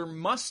there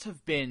must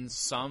have been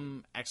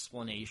some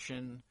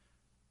explanation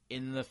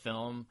in the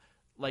film.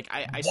 Like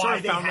I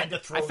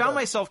found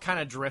myself kind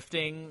of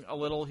drifting a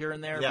little here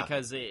and there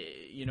because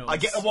again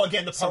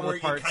the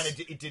part where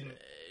it didn't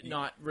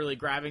not really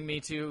grabbing me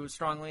too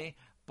strongly,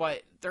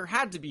 but there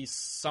had to be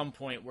some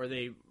point where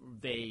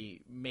they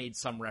made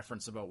some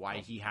reference about why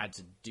he had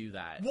to do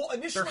that. Well,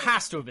 initially there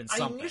has to have been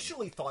something. I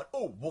initially thought,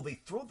 they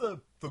throw the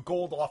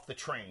gold off the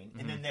train,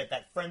 and then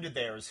that friend of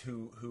theirs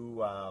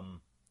who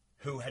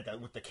had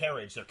that with the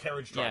carriage, their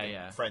carriage driving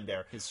friend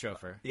there, his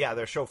chauffeur,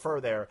 their chauffeur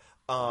there.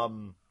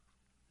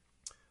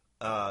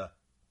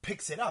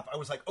 Picks it up. I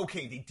was like,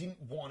 okay, they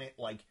didn't want it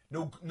like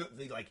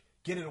they like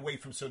get it away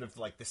from sort of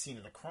like the scene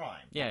of the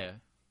crime. Yeah.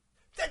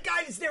 That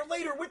guy is there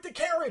later with the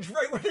carriage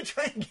right where the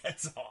train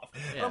gets off.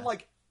 Yeah. And I'm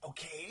like,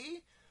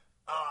 okay.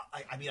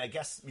 I mean, I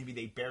guess maybe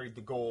they buried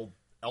the gold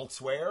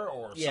elsewhere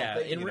or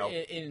something. Well,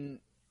 in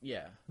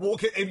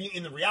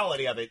the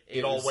reality of it,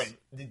 it all went.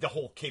 The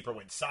whole caper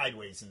went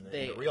sideways in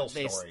the real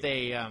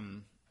story.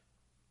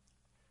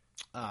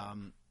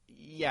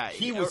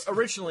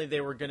 Originally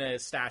they were gonna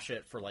stash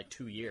it for like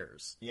 2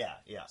 years. Yeah.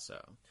 So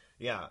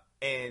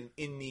and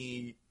in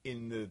the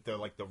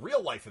like the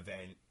real life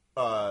event,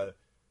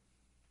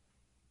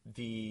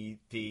 they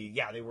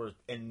were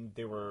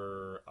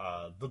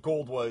the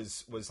gold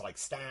was like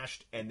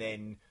stashed, and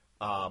then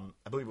I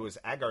believe it was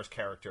Agar's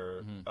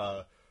character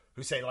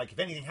who say, like, if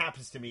anything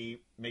happens to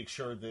me, make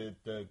sure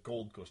the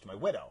gold goes to my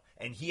widow.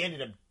 And he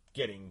ended up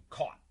getting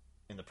caught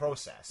in the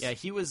process. Yeah,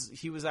 he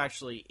was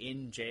actually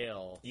in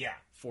jail. Yeah.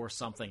 For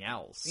something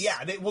else.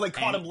 Yeah, they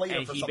caught him later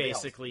and for he something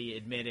basically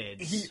admitted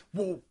his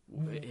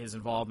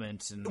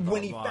involvement in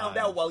when he found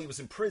out while he was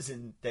in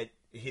prison that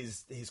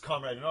his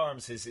comrade in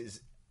arms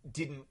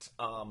didn't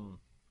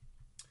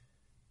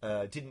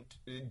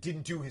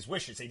do his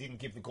wishes. They didn't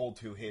give the gold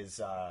to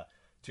his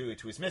to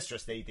his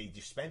mistress. They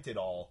just spent it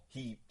all.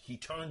 He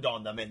turned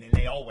on them, and then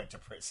they all went to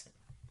prison.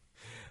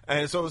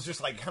 And so it was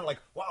just like kind of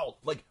like, wow,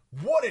 like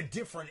what a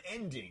different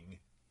ending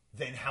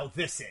than how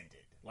this ended.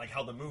 Like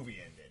how the movie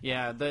ended.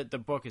 Yeah, the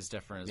book is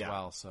different as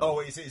well. So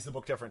is the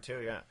book different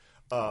too? Yeah.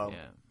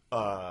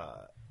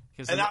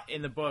 Because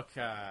in the book,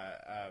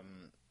 I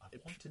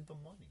wanted the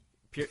money.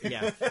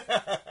 Yeah,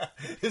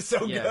 it's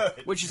so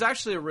good. Which is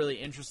actually a really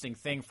interesting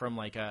thing from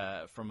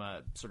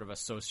a sort of a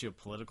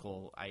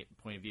socio-political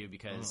point of view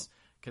because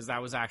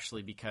that was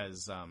actually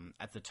because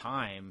at the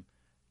time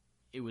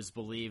it was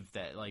believed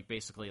that like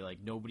basically like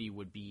nobody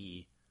would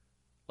be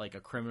like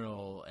a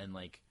criminal and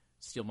like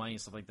steal money and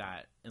stuff like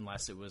that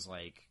unless it was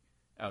like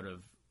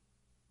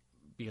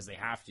because they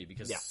have to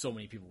because so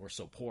many people were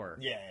so poor,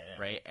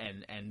 right?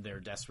 And they're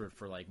desperate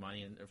for like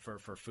money and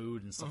for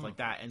food and stuff like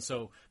that, and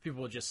so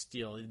people would just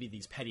steal. It'd be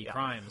these petty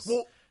crimes.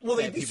 Well,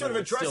 they sort of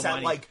address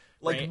that, money,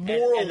 like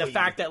morally, and the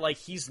fact that like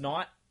he's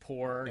not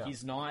poor,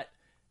 he's not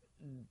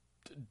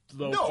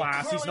low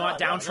class, he's not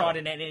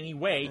downtrodden in any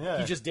way.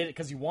 He just did it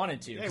because he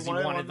wanted to, because he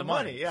wanted the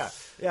money. Yeah.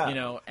 And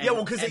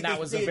that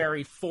was a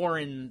very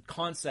foreign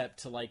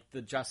concept to like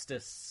the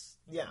justice.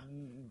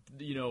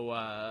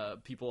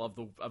 People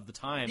of the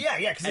time.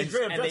 Because they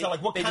address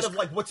like what kind of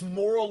like what's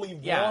morally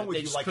wrong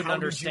with you. Like couldn't how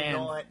understand.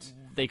 Would you not...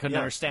 They couldn't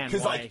understand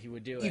why he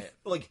would do it.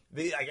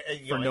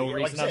 For no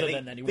reason other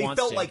than that he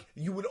wants to. They felt like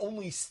you would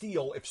only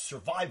steal if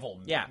survival.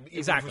 Yeah,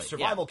 exactly. If it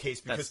was survival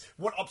case, because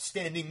what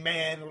upstanding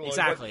man.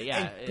 Exactly,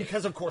 And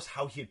because, of course,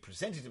 how he had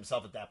presented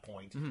himself at that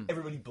point,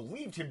 everybody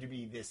believed him to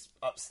be this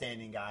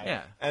upstanding guy.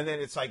 Yeah. And then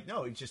it's like,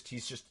 no, he's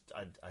just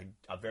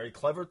a very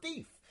clever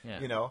thief.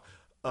 Yeah.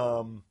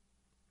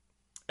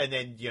 And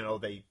then,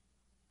 they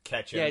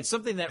catch him. Yeah, it's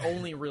something that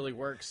only really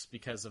works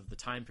because of the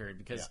time period.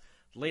 Because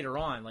later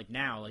on, like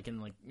now, like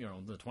in like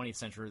the 20th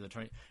century,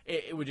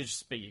 it would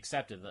just be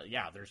accepted that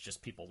there's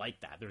just people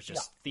like that. There's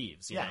just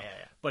thieves. You know?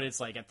 But it's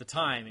like at the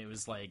time, it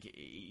was like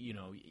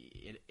they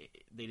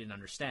didn't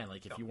understand.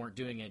 Like if you weren't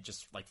doing it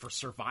just like for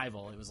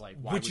survival, it was like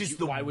why would you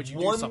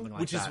do something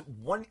like that?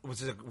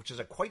 Which is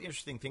a quite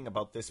interesting thing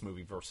about this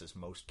movie versus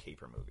most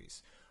caper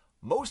movies.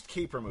 Most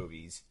caper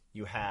movies,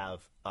 you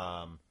have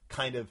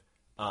kind of.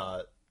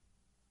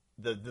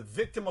 The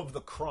victim of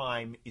the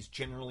crime is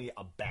generally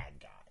a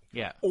bad guy.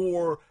 Yeah.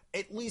 Or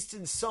at least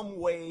in some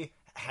way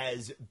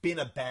has been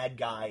a bad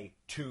guy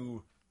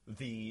to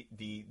the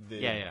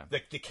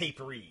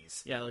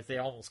caperees. Yeah, like they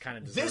almost kind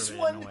of deserve this it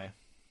one, in a way.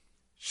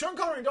 Sean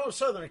Connery and Donald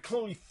Sutherland are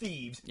clearly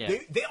thieves. Yeah.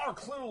 They are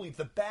clearly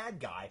the bad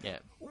guy. Yeah.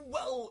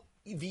 Well,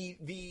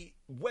 the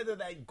whether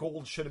that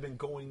gold should have been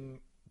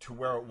going to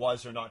where it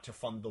was or not to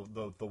fund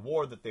the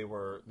war that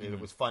it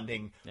was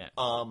funding. Yeah.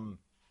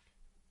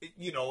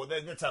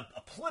 That's a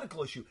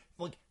political issue.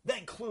 Like,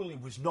 that clearly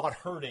was not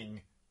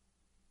hurting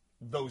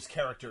those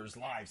characters'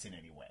 lives in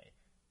any way.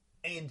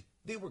 And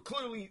they were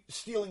clearly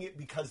stealing it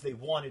because they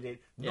wanted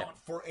it, not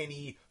for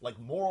any, like,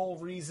 moral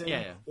reason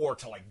or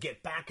to, like,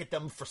 get back at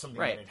them for something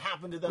that had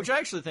happened to them. Which I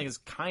actually think is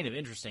kind of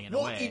interesting in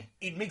a way.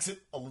 It makes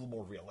it a little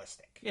more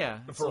realistic.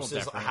 Yeah.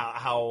 Versus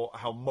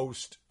how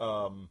most...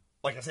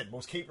 like I said,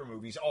 most caper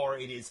movies are.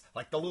 It is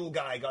like the little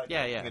guy got.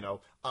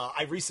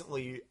 I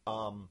recently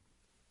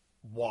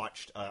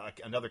watched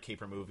another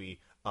caper movie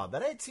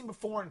that I had seen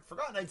before and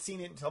forgotten I'd seen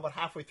it until about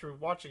halfway through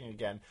watching it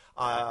again.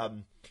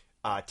 Tower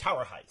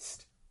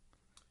Heist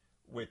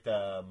with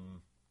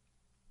Alan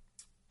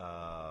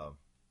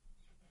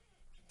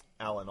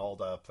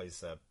Alda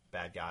plays a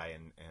bad guy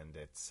and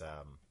it's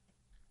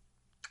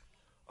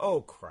oh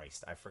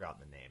Christ, I've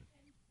forgotten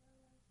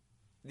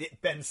the name.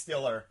 Ben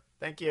Stiller.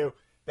 Thank you.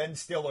 Ben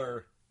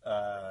Stiller,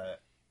 and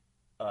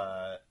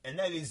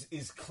that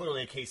is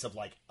clearly a case of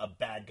like a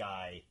bad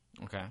guy.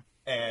 Okay.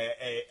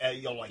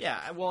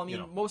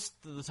 Most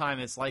of the time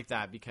it's like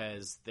that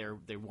because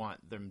they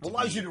want them to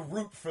allows you to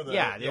root for the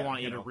they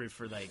want you to root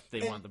for they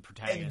want the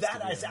protagonist.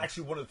 And that is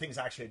actually one of the things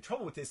I actually had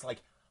trouble with this.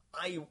 Like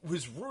I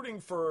was rooting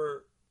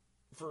for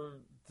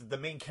the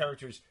main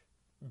characters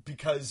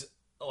because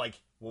like,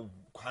 well,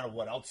 kind of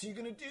what else are you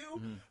gonna do?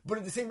 Mm-hmm. But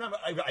at the same time,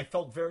 I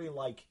felt very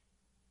like.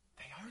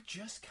 They are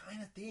just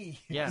kind of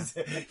thieves,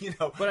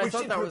 But I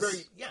thought that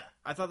was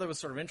I thought that was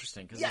sort of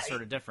interesting because it's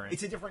sort of different.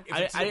 It's a different.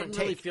 I didn't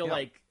really feel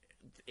like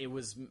it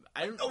was.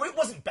 It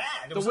wasn't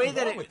bad. The way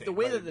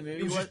that the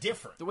movie was just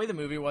different. The way the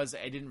movie was,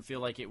 I didn't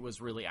feel like it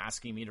was really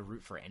asking me to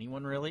root for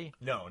anyone. Really,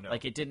 no.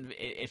 Like it didn't.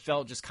 It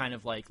felt just kind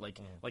of like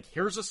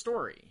here's a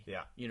story.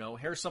 Yeah.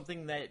 Here's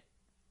something that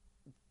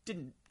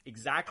didn't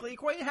exactly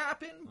quite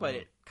happen, but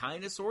it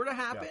kind of sort of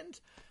happened.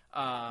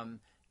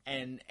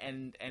 And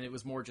it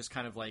was more just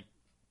kind of like.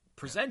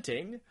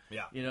 presenting,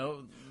 Yeah. you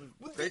know,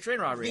 great train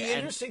robbery. The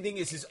interesting thing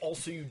is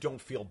also you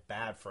don't feel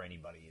bad for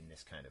anybody in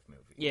this kind of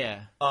movie.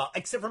 Yeah.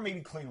 Except for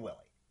maybe Clean Willy.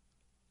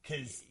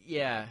 Because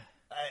yeah.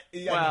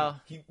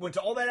 Well, he went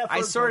to all that effort.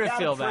 I sort of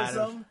feel bad.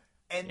 Bad.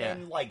 And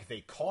then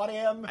they caught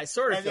him. I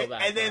sort of feel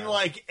bad. And then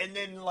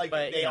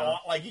but, they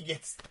all he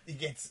gets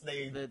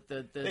they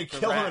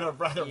kill him in a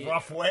rather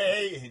rough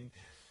way. And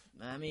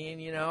I mean,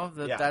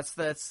 that's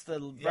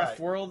the rough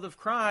world of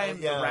crime.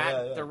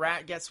 The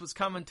rat gets what's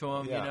coming to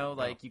him.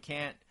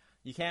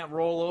 You can't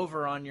roll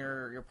over on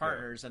your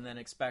partners and then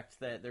expect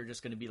that they're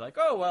just going to be like,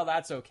 oh well,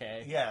 that's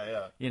okay.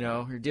 Yeah.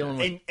 You're dealing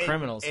with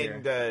criminals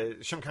here.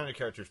 And Sean Connery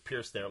characters,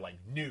 Pierce, there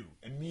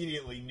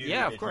immediately knew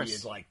that of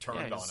course. he had turned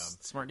on him.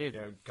 Smart dude.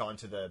 Gone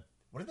to the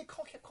what did they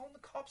kept calling the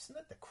cops in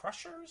it? The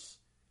Crushers,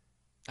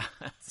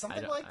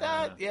 something like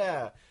that.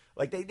 Yeah.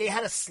 They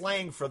had a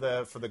slang for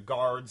the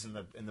guards and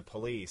the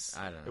police.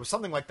 I don't know. It was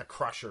something like the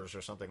Crushers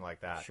or something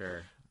like that.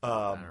 Sure.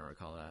 I don't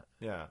recall that.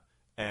 Yeah.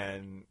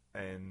 And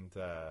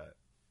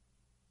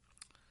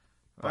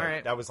all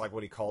right. That was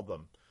what he called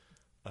them.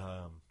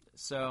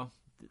 So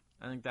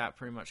I think that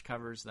pretty much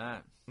covers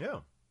that.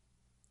 Yeah.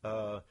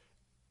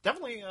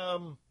 Definitely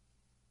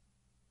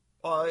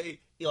if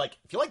you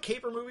like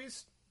caper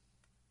movies,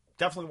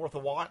 definitely worth a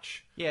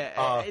watch.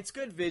 Yeah, it's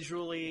good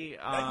visually.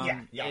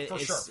 For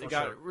sure. It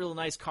got real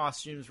nice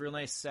costumes, real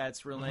nice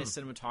sets, real nice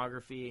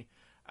cinematography,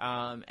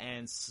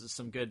 and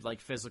some good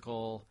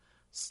physical,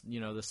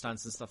 the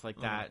stunts and stuff like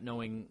that.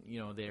 Knowing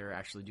they're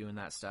actually doing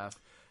that stuff.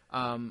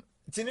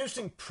 It's an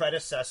interesting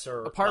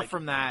predecessor. Apart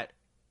from that,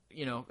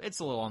 it's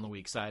a little on the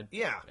weak side.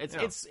 Yeah,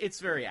 it's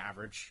very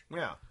average.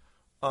 Yeah,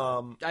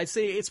 I'd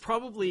say it's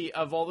probably,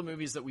 of all the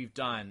movies that we've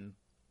done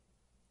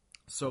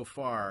so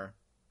far,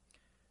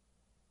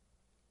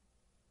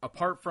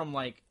 apart from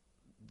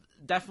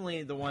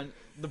definitely the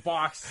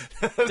box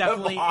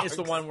definitely is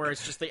the one where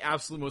it's just the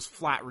absolute most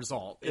flat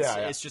result.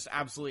 It's just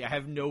absolutely, I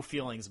have no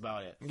feelings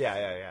about it.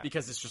 Yeah.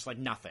 Because it's just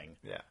nothing.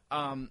 Yeah.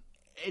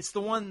 It's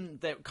the one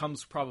that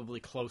comes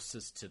probably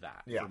closest to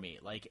that for me.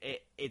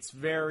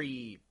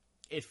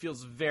 It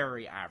feels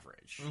very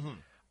average. Mm-hmm.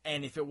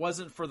 And if it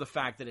wasn't for the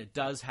fact that it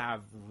does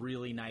have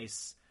really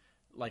nice,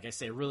 like I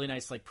say, really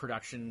nice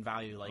production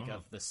value,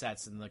 of the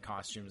sets and the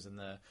costumes and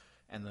the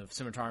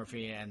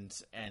cinematography and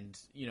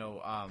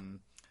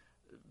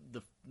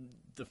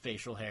the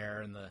facial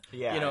hair and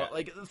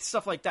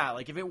stuff like that.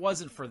 If it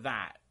wasn't for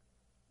that,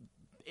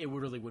 it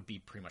really would be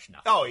pretty much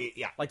nothing. Oh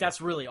yeah.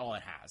 That's really all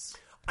it has.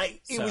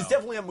 It was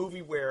definitely a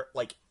movie where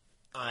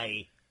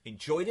I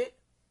enjoyed it,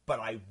 but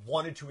I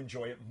wanted to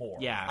enjoy it more.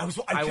 Yeah,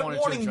 I kept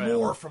wanting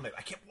more from it.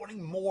 I kept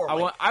wanting more.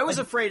 I was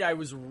afraid I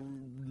was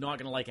not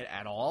going to like it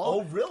at all.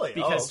 Oh, really?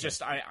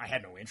 Because I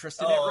had no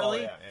interest in it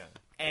really. Yeah.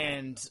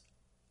 And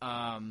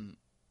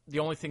the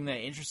only thing that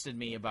interested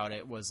me about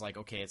it was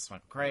okay, it's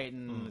Michael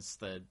Crichton. It's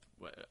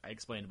I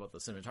explained about the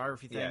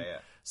cinematography thing. Yeah.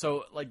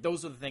 So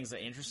those are the things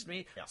that interested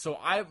me. Yeah. So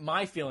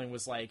my feeling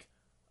was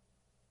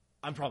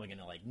I'm probably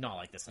gonna not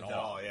like this at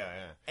all. Oh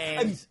yeah.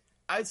 And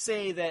I'd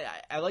say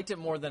that I liked it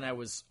more than I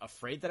was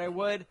afraid that I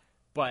would,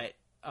 but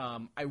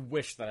I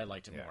wish that I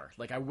liked it more.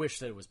 I wish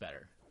that it was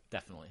better.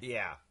 Definitely.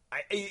 Yeah.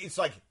 It's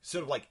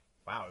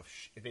wow,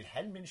 if it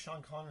hadn't been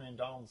Sean Connery and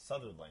Donald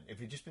Sutherland, if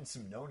it had just been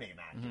some no-name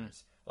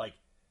actors,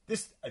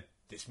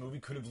 this movie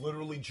could have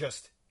literally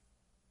just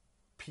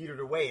petered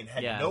away and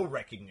had no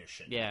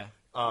recognition. Yeah.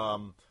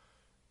 I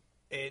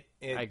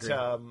agree.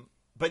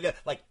 But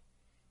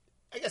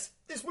I guess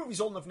this movie's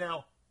old enough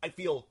now. I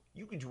feel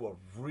you can do a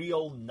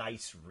real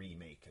nice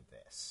remake of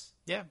this.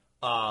 Yeah.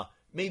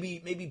 Maybe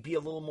be a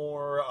little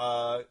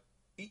more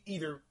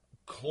either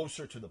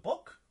closer to the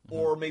book,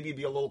 or maybe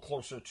be a little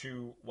closer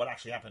to what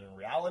actually happened in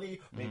reality.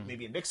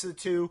 Maybe a mix of the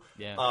two.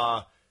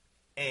 Yeah.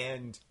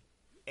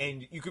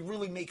 And you could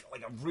really make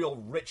a real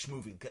rich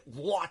movie. Get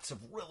lots of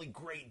really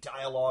great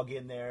dialogue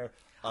in there.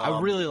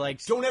 I really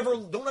liked. Don't ever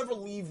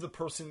leave the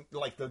person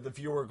the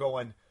viewer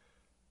going.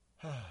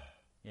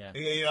 Yeah,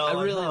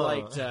 I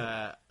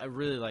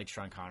really liked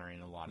Sean Connery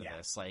in a lot of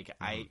this.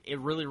 It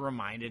really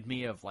reminded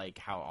me of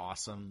how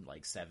awesome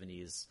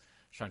 70s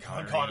Sean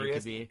Connery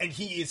could be, and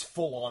he is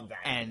full on that.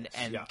 And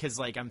because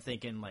I'm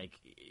thinking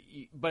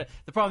but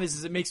the problem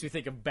is it makes me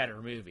think of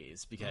better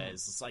movies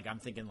because it's I'm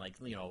thinking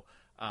The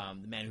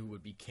Man Who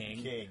Would Be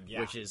King,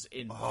 which is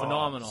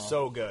phenomenal,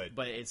 so good.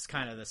 But it's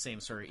kind of the same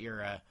sort of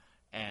era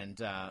and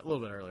a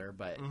little bit earlier,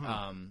 but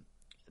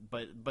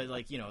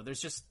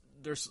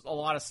there's a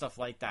lot of stuff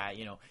like that,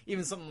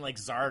 even something like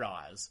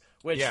Zardoz,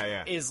 which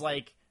is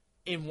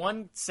in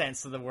one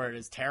sense of the word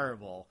is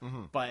terrible,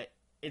 but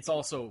it's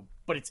also,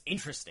 it's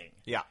interesting.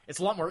 Yeah. It's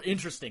a lot more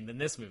interesting than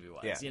this movie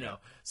was,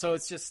 So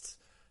it's just,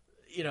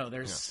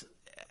 there's,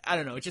 I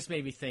don't know, it just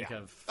made me think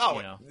of,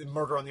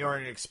 Murder on the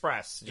Orient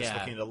Express, just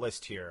looking at the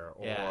list here,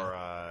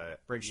 or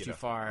Bridge Too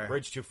Far.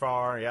 Bridge Too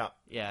Far, yeah.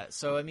 Yeah,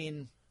 so I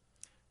mean,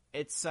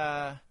 it's,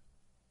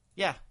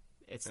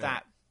 it's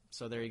that.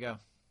 So there you go.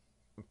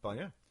 Well,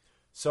 yeah.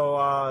 So,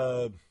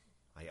 I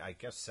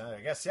guess,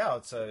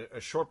 it's a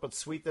short but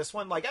sweet, this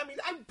one. I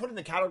put in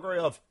the category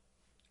of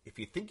if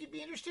you think you'd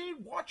be interested,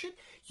 watch it.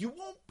 You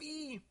won't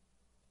be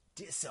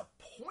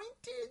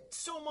disappointed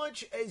so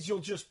much as you'll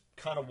just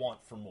kind of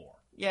want for more.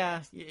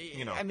 Yeah,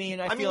 you know. I mean,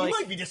 I feel mean, like you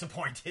might be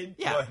disappointed.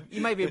 Yeah, but...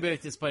 you might be a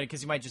bit disappointed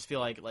because you might just feel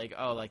like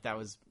oh, like that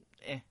was,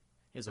 it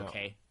was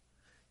okay,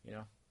 you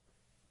know.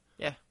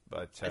 Yeah,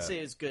 but I'd say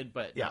it's good,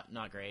 but yeah.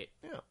 not great.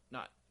 Yeah,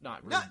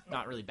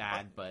 not really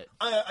bad, but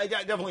I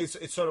definitely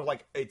it's sort of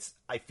like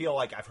I feel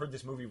like I've heard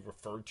this movie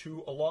referred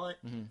to a lot,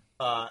 and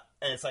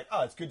it's like,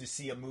 oh, it's good to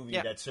see a movie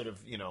that sort of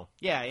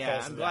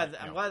yeah. I'm glad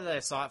that I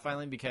saw it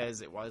finally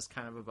because it was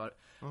kind of about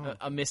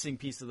a missing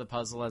piece of the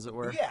puzzle, as it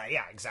were.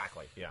 Yeah,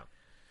 exactly. Yeah.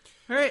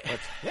 All right. But,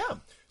 yeah.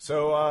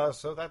 So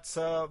that's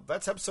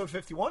episode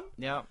 51.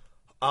 Yeah.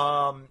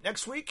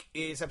 Next week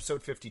is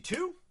episode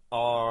 52.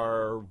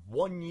 Our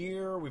 1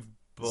 year.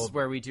 This is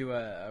where we do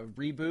a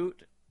reboot.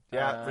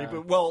 Yeah,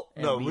 reboot. Well,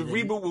 no,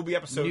 reboot will be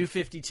episode new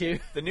 52.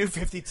 The new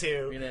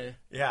 52. We're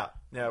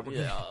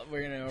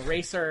gonna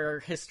erase our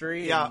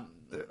history. Yeah.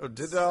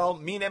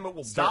 Me and Emmett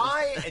will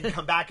die and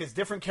come back as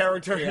different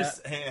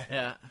characters.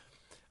 Yeah.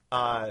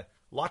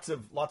 Lots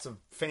of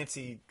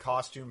fancy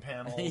costume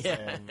panels.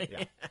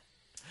 And,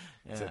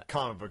 it's a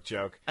comic book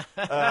joke.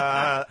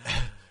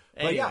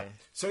 Anyway. But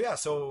so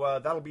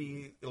it'll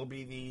be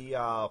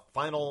the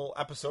final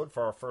episode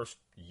for our first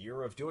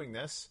year of doing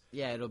this.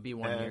 Yeah, it'll be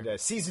 1 year.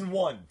 Season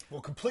 1.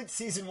 We'll complete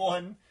season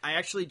 1. I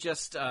actually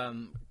just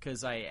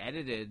because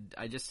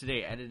I just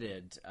today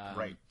edited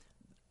right.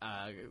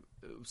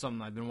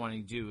 Something I've been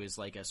wanting to do is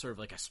like a sort of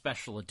like a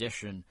special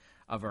edition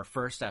of our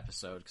first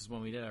episode, because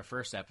when we did our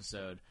first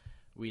episode,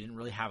 we didn't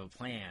really have a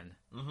plan.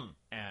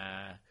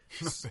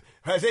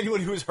 As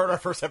anyone who's heard our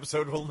first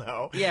episode will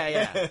know.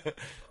 Yeah.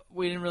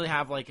 We didn't really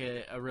have like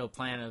a real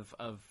plan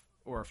of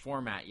or a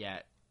format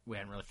yet. We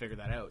hadn't really figured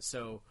that out.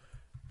 So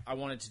I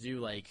wanted to do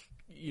like,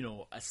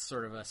 a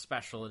sort of a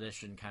special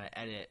edition kind of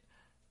edit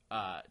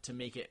to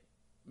make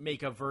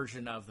a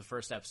version of the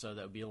first episode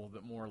that would be a little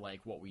bit more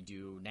like what we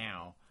do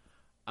now.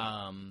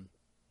 And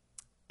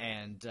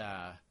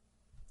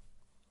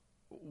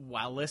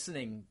while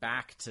listening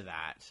back to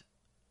that,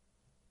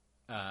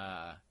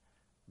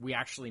 we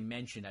actually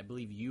mentioned, I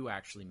believe you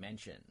actually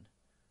mentioned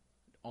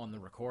on the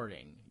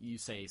recording, you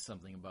say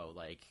something about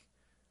like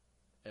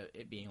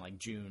it being like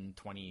June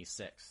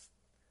 26th.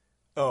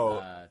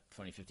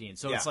 2015.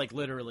 So it's like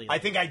literally. I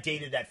think I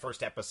dated that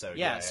first episode.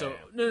 Yeah.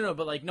 No,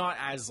 but like not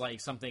as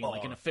like something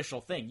like an official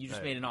thing. You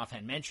just made an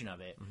offhand mention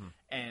of it,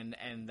 and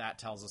that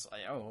tells us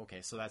like, oh,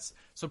 okay.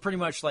 So pretty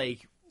much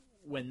like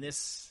when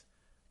this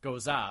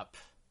goes up,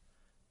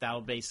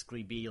 that'll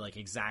basically be like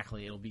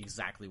it'll be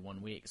exactly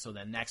 1 week. So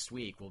then next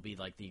week will be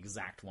like the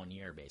exact 1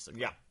 year, basically.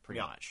 Yeah,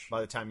 pretty much.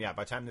 By the time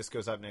this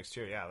goes up next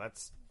year,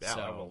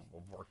 we'll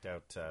worked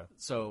out.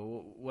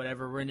 So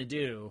whatever we're gonna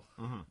do,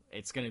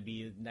 it's gonna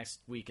be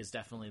next week is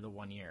definitely the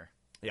 1 year.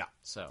 Yeah.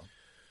 So.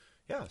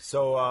 Yeah.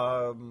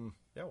 So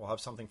we'll have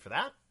something for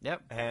that.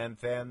 Yep. And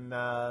then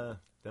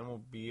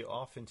we'll be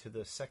off into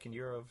the second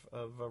year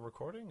of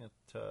recording at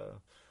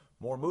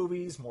more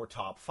movies, more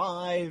top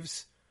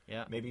fives.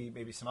 Yeah,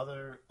 maybe some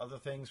other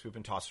things. We've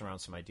been tossing around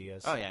some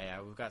ideas. Oh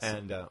yeah, we've got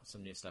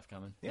some new stuff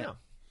coming. Yeah,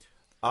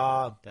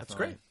 that's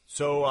great.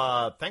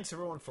 So thanks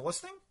everyone for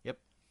listening. Yep.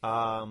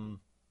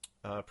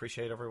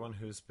 Appreciate everyone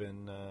who's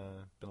been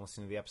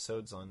listening to the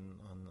episodes on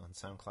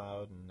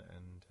SoundCloud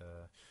and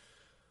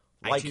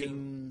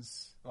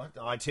iTunes.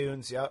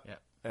 Yep.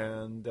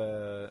 And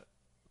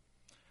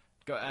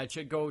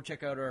go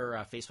check out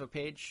our Facebook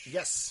page.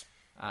 Yes.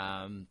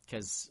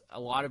 Because a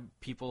lot of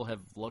people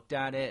have looked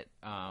at it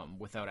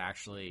without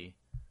actually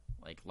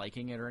like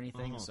liking it or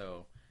anything.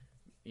 So,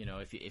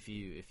 if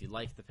you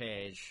like the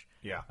page,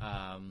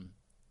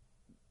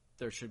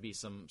 there should be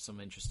some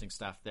interesting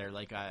stuff there.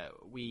 Like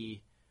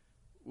we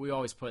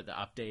always put the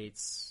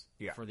updates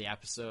for the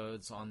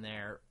episodes on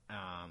there,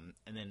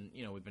 and then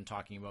we've been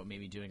talking about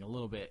maybe doing a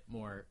little bit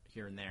more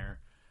here and there,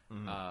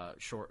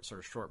 short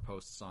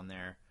posts on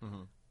there.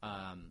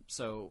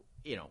 So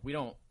we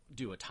don't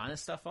do a ton of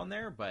stuff on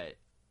there, but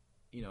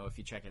if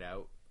you check it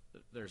out,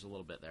 there's a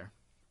little bit there.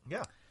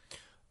 Yeah.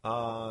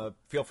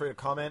 Feel free to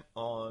comment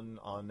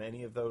on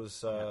any of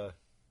those or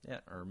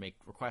make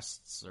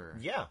requests or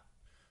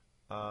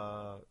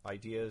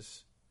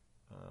ideas,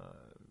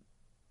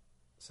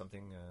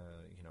 something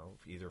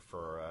either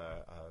for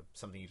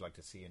something you'd like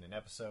to see in an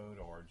episode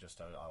or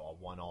just a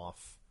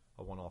one-off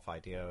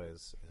idea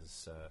is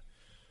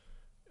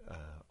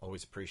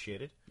always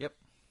appreciated. Yep.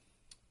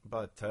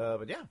 But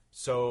yeah,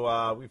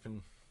 so we've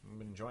been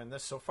enjoying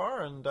this so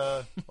far, and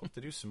hope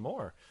to do some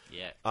more.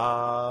 Yeah.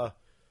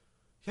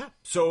 Yeah.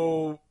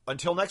 So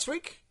until next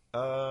week,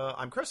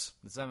 I'm Chris.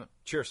 This is Emmett.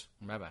 Cheers.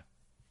 Bye bye.